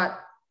that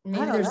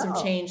maybe there's some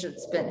change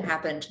that's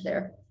happened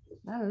there.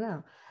 I don't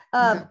know.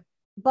 Okay.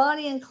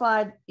 Bonnie and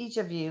Clyde, each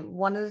of you,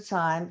 one at a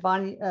time.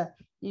 Bonnie,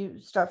 you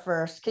start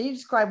first. Can you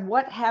describe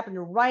what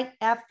happened right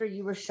after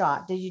you were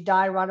shot? Did you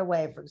die right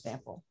away, for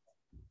example?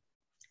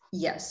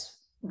 Yes,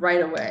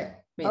 right away.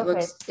 I mean, it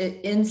looks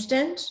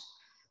instant.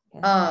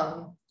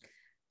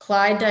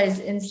 Clyde dies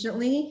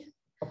instantly.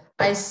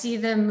 I see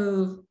them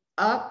move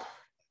up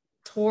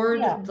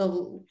toward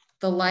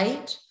the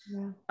light.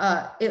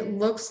 It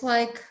looks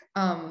like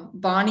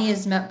Bonnie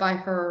is met by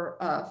her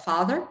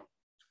father.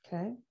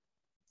 Okay.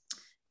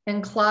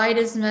 And Clyde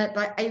is met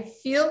by, I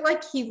feel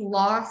like he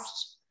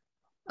lost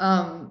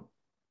a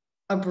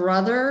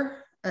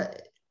brother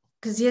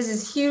because he has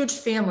this huge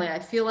family. I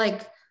feel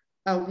like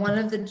one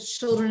of the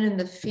children in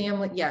the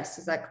family, yes,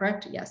 is that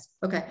correct? Yes.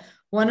 Okay.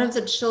 One of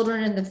the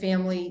children in the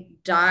family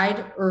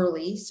died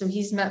early. So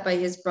he's met by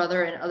his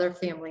brother and other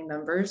family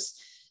members.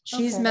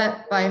 She's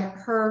met by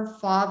her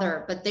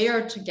father, but they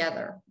are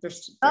together. They're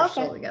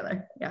still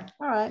together. Yeah.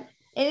 All right.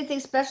 Anything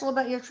special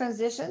about your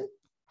transition?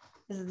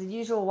 Is it the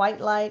usual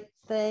white light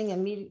thing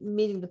and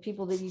meeting the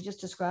people that you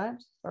just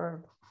described?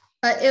 Or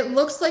it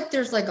looks like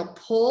there's like a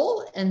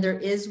pull and there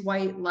is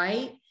white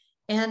light.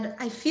 And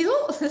I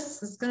feel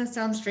this is going to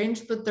sound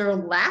strange, but they're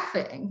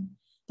laughing.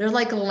 They're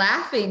like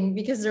laughing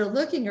because they're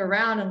looking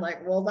around and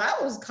like, well,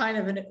 that was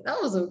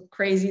a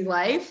crazy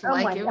life.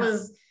 Like it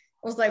was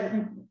like,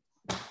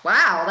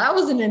 wow, that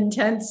was an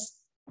intense,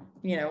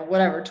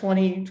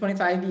 20,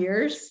 25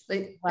 years.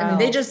 I mean,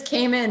 they just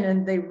came in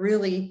and they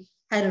really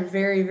had a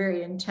very,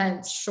 very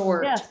intense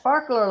short. Yeah,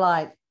 sparkler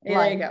light. Yeah,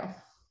 there you go.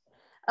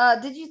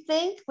 Did you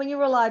think when you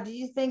were alive, did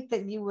you think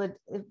that you would,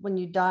 when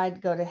you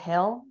died, go to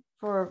hell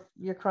for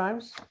your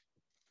crimes?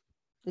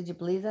 Did you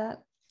believe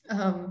that?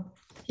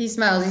 He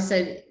smiled. He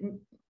said,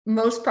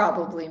 most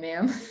probably,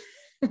 ma'am.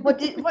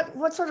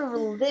 What sort of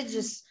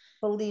religious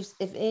beliefs,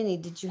 if any,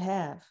 did you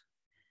have?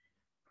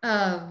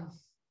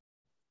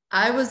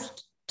 I was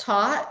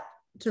taught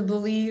to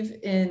believe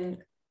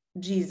in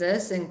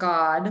Jesus and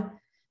God,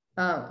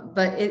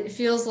 but it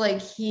feels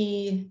like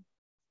he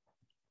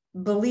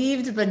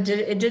believed, but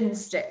it didn't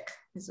stick,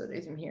 is what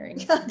I'm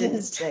hearing. It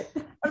didn't stick.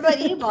 What about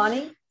you,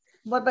 Bonnie?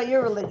 What about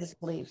your religious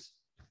beliefs?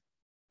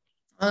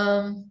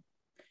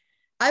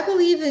 I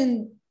believe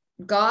in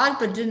God,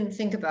 but didn't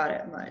think about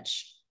it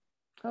much.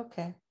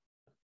 Okay.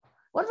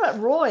 What about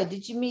Roy?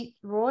 Did you meet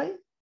Roy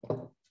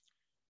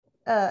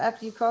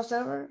after you crossed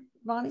over,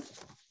 Bonnie?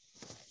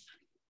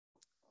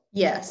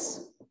 Yes.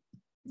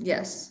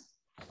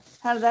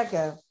 How did that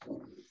go?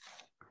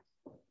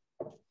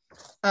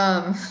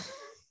 I'm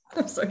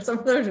sorry, some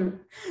of those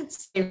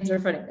statements are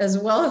funny, as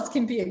well as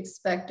can be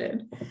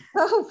expected.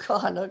 Oh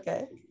God,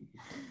 okay.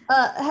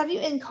 Have you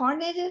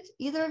incarnated,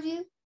 either of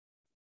you?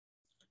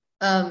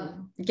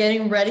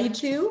 Getting ready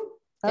to,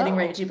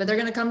 but they're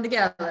going to come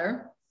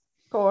together.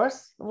 Of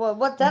course. Well,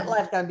 what's that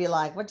life going to be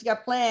like? What you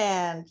got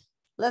planned?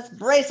 Let's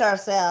brace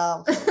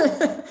ourselves.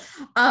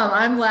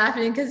 I'm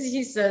laughing because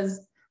he says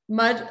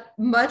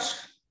much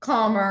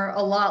calmer,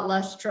 a lot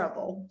less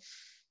trouble.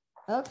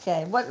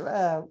 Okay.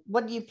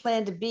 What do you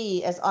plan to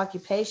be as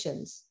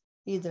occupations,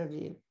 either of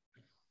you?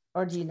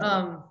 Or do you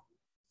know?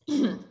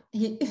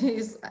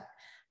 He's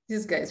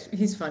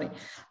funny.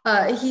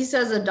 He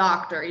says a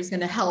doctor. He's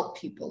going to help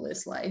people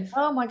this life.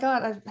 Oh my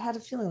God. I had a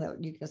feeling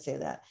that you could say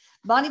that.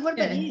 Bonnie, what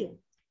about you?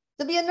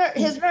 To be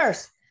his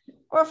nurse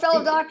or a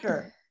fellow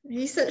doctor?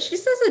 She says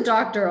a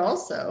doctor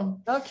also.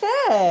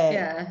 Okay.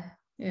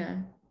 Yeah.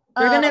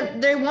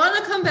 They want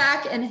to come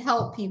back and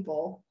help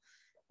people.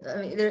 I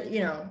mean,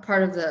 they're,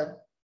 part of the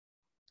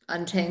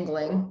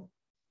untangling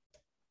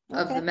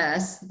of the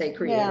mess they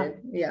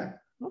created. Yeah.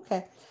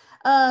 Okay.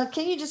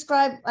 Can you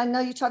describe, I know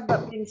you talked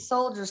about being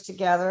soldiers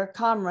together,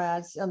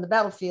 comrades on the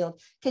battlefield.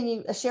 Can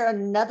you share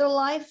another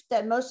life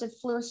that most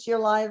influenced your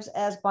lives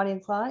as Bonnie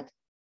and Clyde?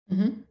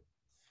 Mm-hmm.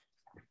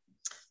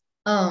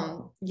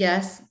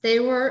 Yes, they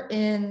were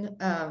in,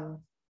 I'm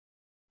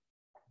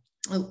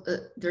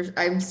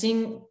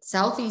seeing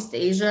Southeast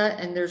Asia,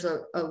 and there's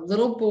a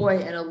little boy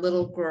and a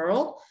little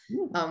girl,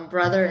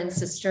 brother and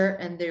sister,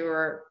 and they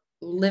were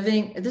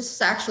living, this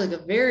is actually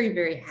like a very,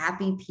 very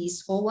happy,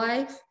 peaceful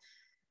life.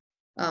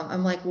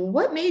 I'm like, well,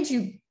 what made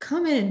you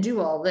come in and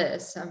do all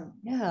this?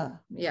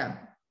 Yeah.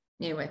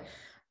 Anyway,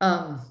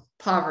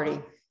 poverty.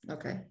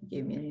 Okay.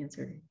 Gave me an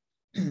answer.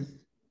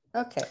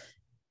 Okay.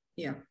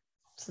 Yeah.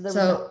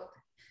 So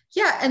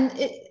yeah. And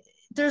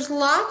there's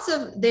lots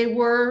of, they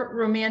were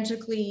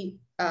romantically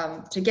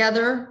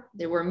together.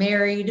 They were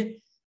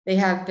married. They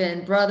have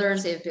been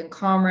brothers. They've been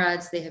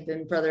comrades. They have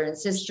been brother and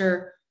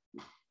sister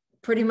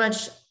pretty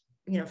much,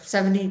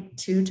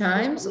 72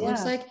 times. It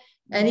looks like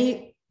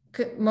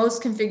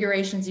most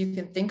configurations you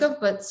can think of,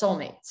 but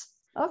soulmates.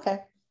 Okay.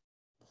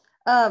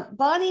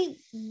 Bonnie,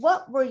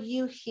 what were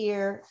you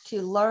here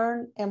to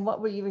learn, and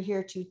what were you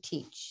here to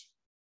teach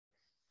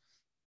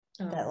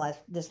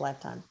this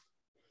lifetime?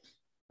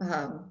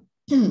 I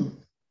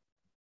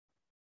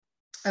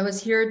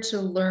was here to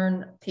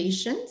learn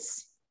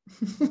patience,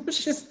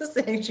 which is the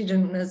thing. She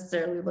didn't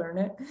necessarily learn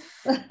it.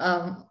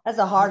 That's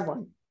a hard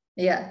one.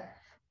 Yeah.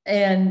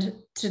 And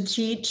to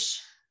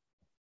teach,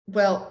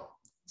 well,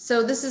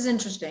 so this is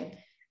interesting.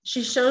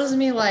 She shows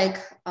me like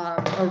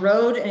a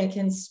road, and it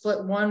can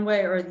split one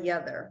way or the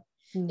other.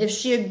 Mm-hmm. If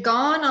she had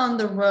gone on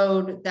the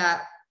road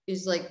that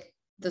is like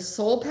the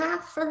soul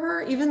path for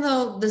her, even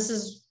though this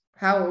is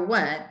how it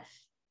went,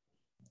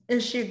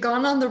 if she had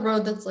gone on the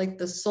road that's like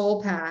the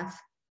soul path,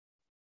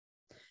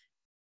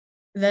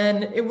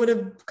 then it would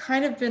have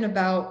kind of been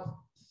about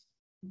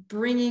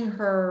bringing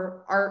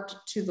her art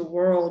to the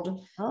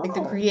world, like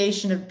the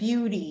creation of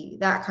beauty,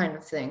 that kind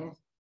of thing.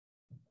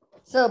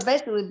 So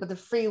basically, but the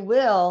free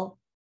will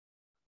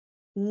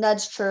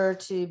nudged her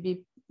to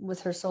be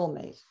with her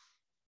soulmate.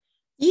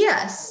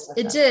 Yes,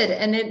 it did.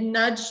 And it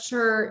nudged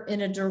her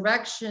in a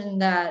direction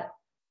that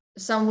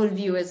some would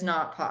view as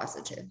not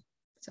positive.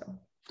 So,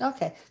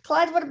 okay.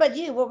 Clyde, what about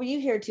you? What were you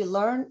here to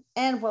learn,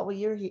 and what were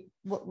you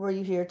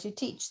here to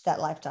teach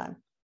that lifetime?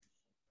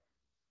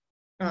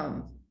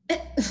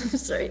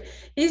 Sorry.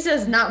 He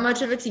says, not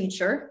much of a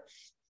teacher.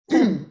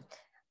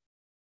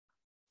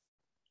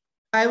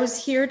 I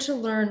was here to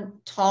learn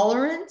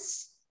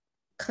tolerance,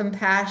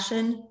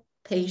 compassion,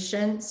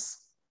 patience.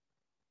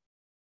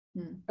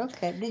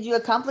 Okay. Did you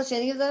accomplish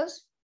any of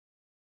those?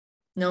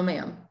 No,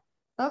 ma'am.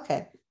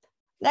 Okay.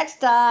 Next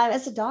time,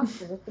 as a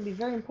doctor, this can be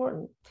very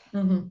important.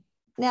 Mm-hmm.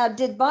 Now,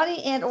 did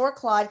Bonnie and or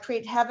Clyde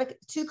create havoc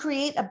to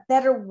create a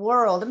better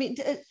world? I mean,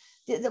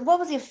 what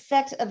was the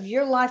effect of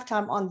your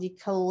lifetime on the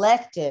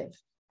collective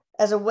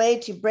as a way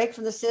to break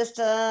from the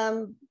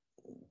system?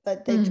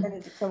 But they turned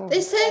into some.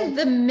 They say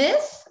the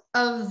myth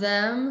of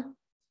them,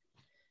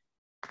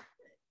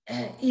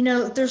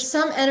 there's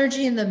some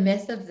energy in the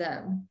myth of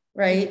them,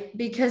 right?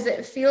 Because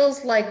it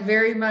feels like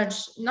very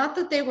much, not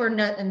that they were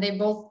not, and they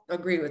both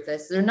agree with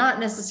this, they're not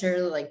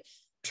necessarily like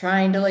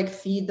trying to like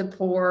feed the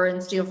poor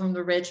and steal from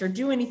the rich or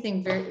do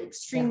anything very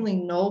extremely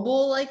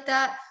noble like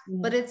that.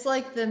 But it's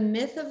like the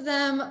myth of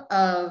them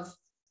of,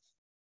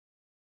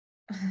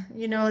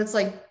 it's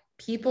like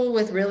people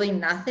with really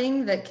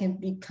nothing that can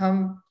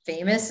become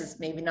famous. Is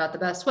maybe not the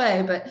best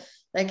way, but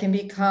that can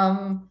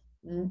become,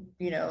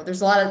 there's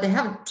they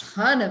have a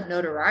ton of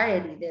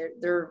notoriety.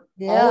 They're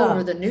all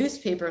over the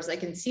newspapers. I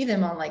can see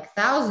them on like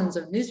thousands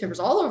of newspapers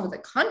all over the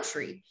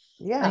country.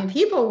 Yeah. I mean,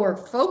 people were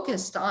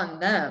focused on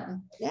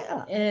them.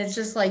 Yeah. And it's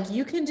just like,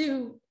 you can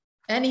do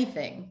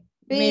anything.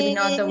 Maybe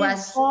not the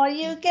West. All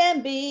you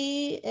can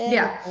be.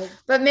 Yeah.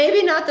 But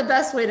maybe not the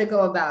best way to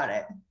go about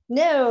it.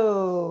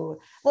 No.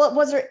 Well,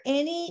 was there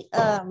any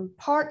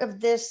part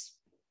of this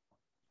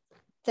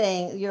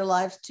thing, your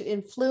life, to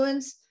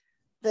influence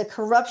the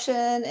corruption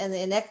and the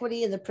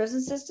inequity in the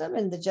prison system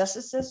and the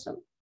justice system?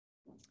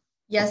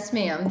 Yes,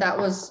 ma'am. That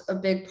was a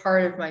big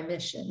part of my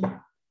mission.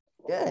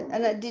 Good.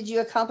 And did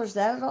you accomplish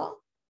that at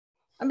all?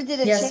 I mean,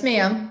 did it? Yes,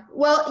 ma'am.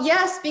 Well,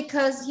 yes,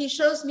 because he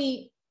shows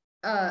me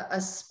a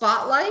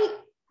spotlight.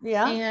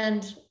 Yeah.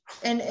 And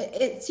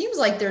it seems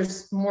like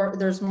there's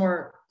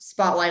more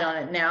spotlight on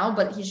it now,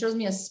 but he shows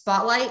me a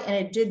spotlight, and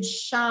it did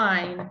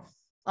shine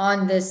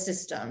on this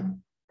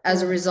system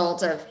as a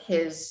result of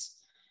his,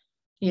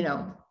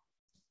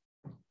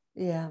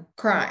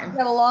 crime. You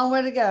have a long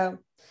way to go.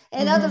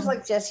 And others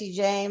like Jesse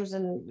James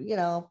and,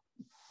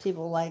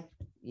 people like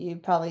you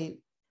probably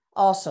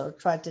also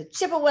tried to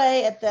chip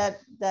away at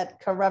that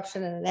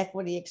corruption and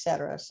inequity, et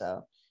cetera.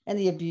 So, and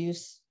the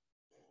abuse.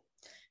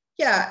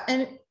 Yeah.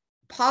 And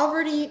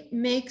poverty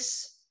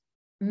makes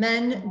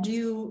men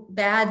do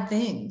bad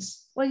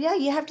things. Well, yeah,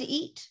 you have to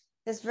eat.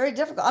 It's very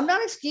difficult. I'm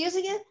not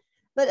excusing it,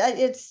 but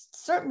it's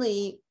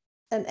certainly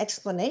an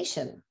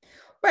explanation.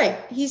 Right.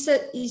 He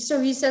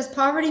says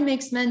poverty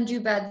makes men do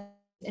bad.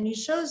 And he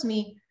shows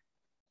me,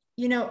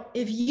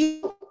 if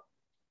you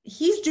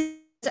he's doing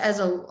this as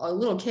a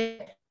little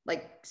kid,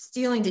 like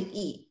stealing to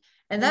eat.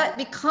 And that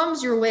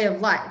becomes your way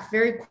of life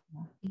very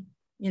quickly,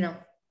 you know.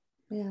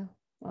 Yeah.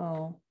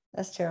 Oh,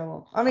 that's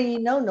terrible. I mean, you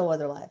know, no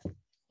other life.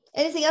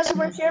 Anything else you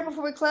want to share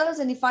before we close?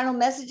 Any final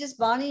messages,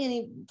 Bonnie?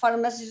 Any final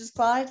messages,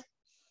 Clyde?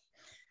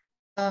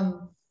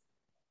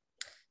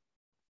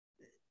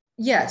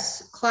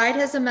 Yes, Clyde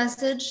has a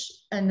message,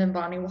 and then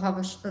Bonnie will have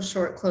a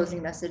short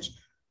closing message.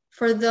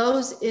 For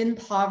those in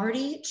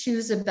poverty,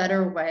 choose a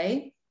better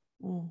way.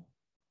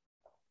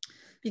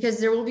 Because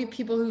there will be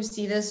people who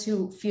see this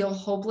who feel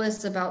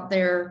hopeless about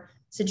their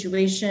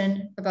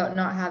situation, about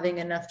not having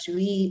enough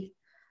to eat.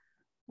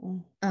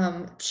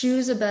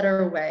 Choose a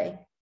better way.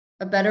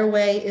 A better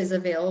way is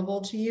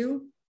available to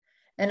you.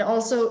 And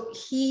also,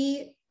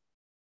 he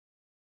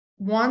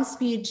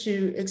wants me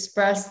to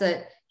express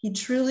that he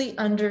truly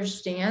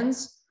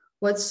understands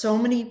what so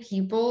many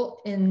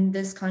people in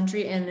this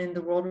country and in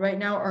the world right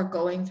now are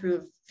going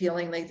through,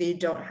 feeling like they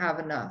don't have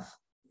enough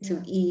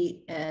to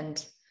eat.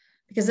 And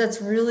because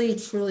that's really,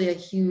 truly a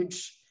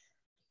huge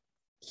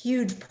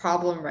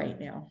problem right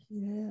now.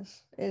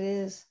 Yes, it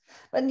is.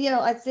 But, you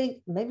know, I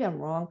think, maybe I'm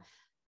wrong,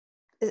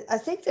 I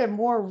think there are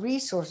more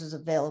resources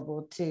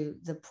available to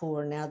the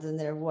poor now than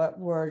there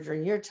were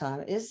during your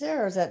time. Is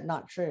there, or is that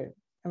not true?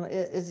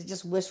 Is it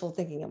just wishful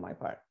thinking on my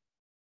part?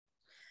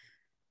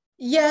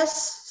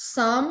 Yes,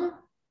 some,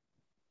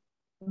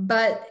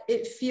 but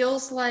it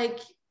feels like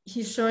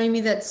he's showing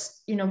me that,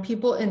 you know,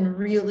 people in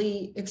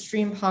really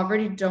extreme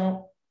poverty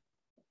don't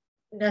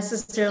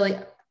necessarily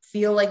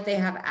feel like they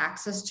have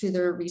access to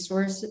their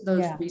resources.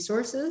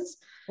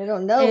 They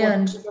don't know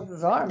and what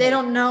resources are. They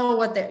don't know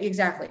what they're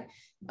exactly.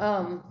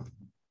 So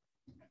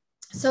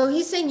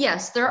he's saying,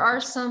 yes, there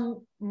are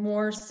some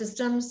more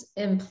systems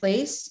in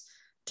place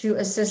to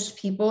assist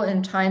people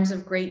in times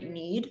of great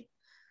need.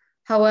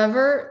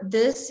 However,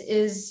 this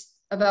is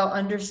about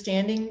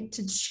understanding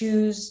to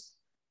choose.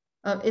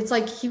 It's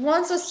like he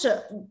wants us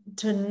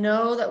to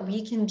know that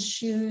we can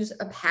choose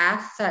a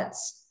path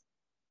that's,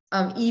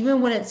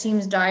 even when it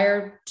seems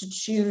dire, to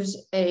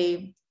choose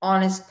a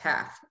honest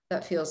path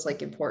that feels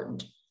like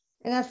important.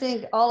 And I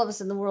think all of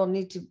us in the world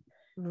need to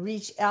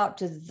reach out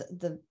to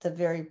the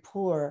very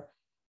poor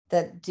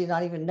that do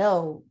not even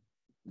know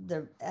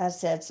the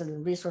assets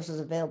and resources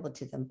available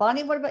to them.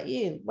 Bonnie, what about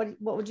you? What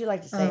would you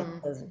like to say?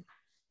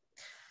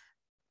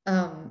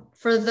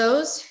 For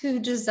those who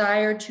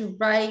desire to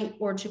write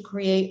or to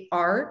create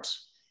art,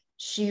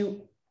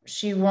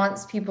 she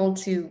wants people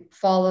to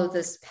follow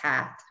this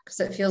path, because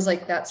it feels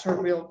like that's her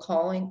real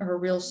calling, her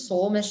real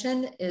soul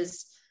mission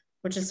is,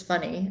 which is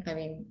funny. I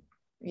mean,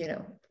 you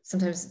know,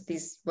 sometimes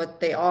what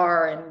they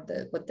are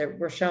and what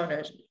we're shown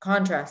is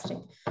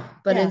contrasting,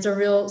 but it's a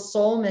real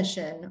soul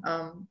mission.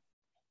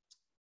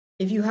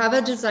 If you have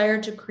a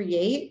desire to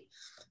create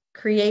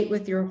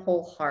with your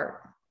whole heart.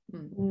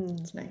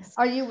 It's nice.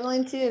 Are you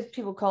willing to, if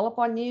people call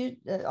upon you,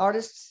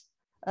 artists,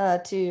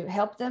 to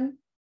help them?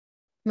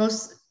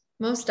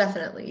 Most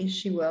definitely,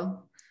 she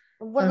will.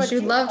 She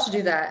would love to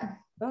do that.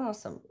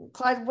 Awesome.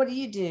 Clyde, what do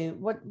you do?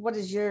 What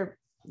is your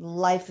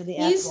life in the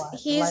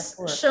afterlife? He's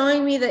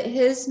showing me that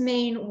his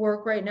main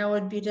work right now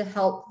would be to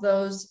help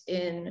those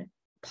in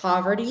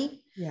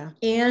poverty,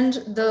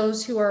 and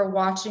those who are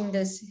watching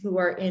this who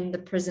are in the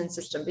prison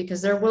system,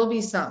 because there will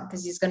be some,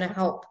 because he's going to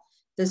help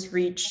this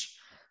reach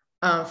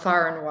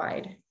far and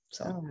wide.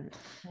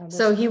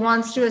 So he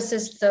wants to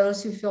assist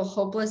those who feel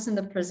hopeless in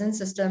the prison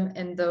system,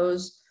 and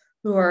those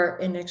who are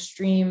in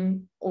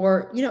extreme,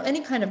 or, you know, any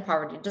kind of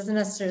poverty. It doesn't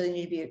necessarily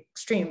need to be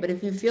extreme, but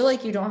if you feel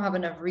like you don't have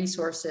enough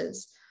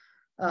resources,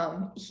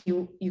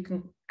 you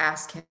can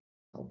ask him to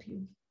help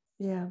you.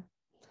 Yeah.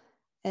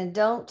 And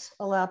don't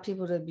allow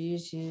people to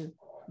abuse you.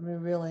 I mean,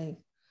 really,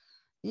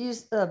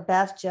 use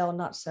bath gel,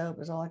 not soap,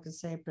 is all I can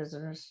say,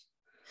 prisoners.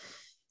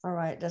 All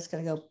right, that's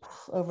going to go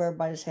over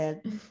everybody's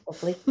head,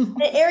 hopefully.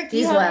 Hey, Erik, do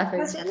you have any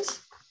questions?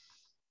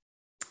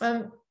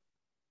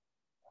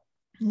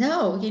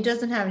 No, he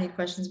doesn't have any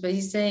questions, but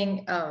he's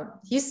saying,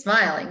 he's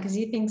smiling because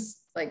he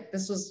thinks like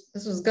this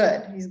was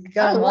good. He's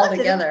got them all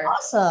together.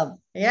 Awesome.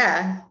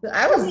 Yeah.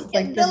 I was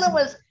like, Dillon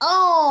was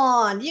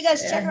on. You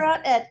guys check her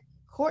out at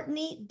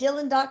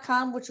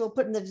CourtneyDillon.com, which we'll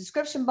put in the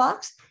description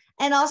box.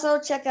 And also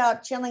check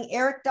out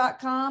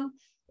channelingerik.com,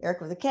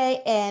 Erik with a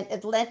K, and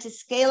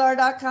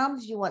AtlantisScalar.com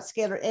if you want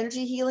scalar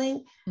energy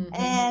healing.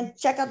 And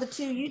check out the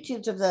 2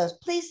 YouTubes of those.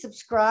 Please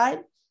subscribe,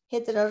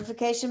 hit the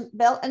notification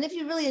bell. And if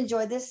you really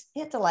enjoyed this,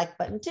 hit the like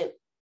button too.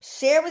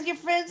 Share with your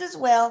friends as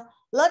well.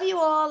 Love you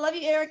all. Love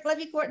you, Erik. Love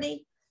you,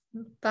 Courtney.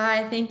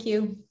 Bye. Thank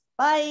you.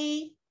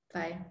 Bye.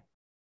 Bye.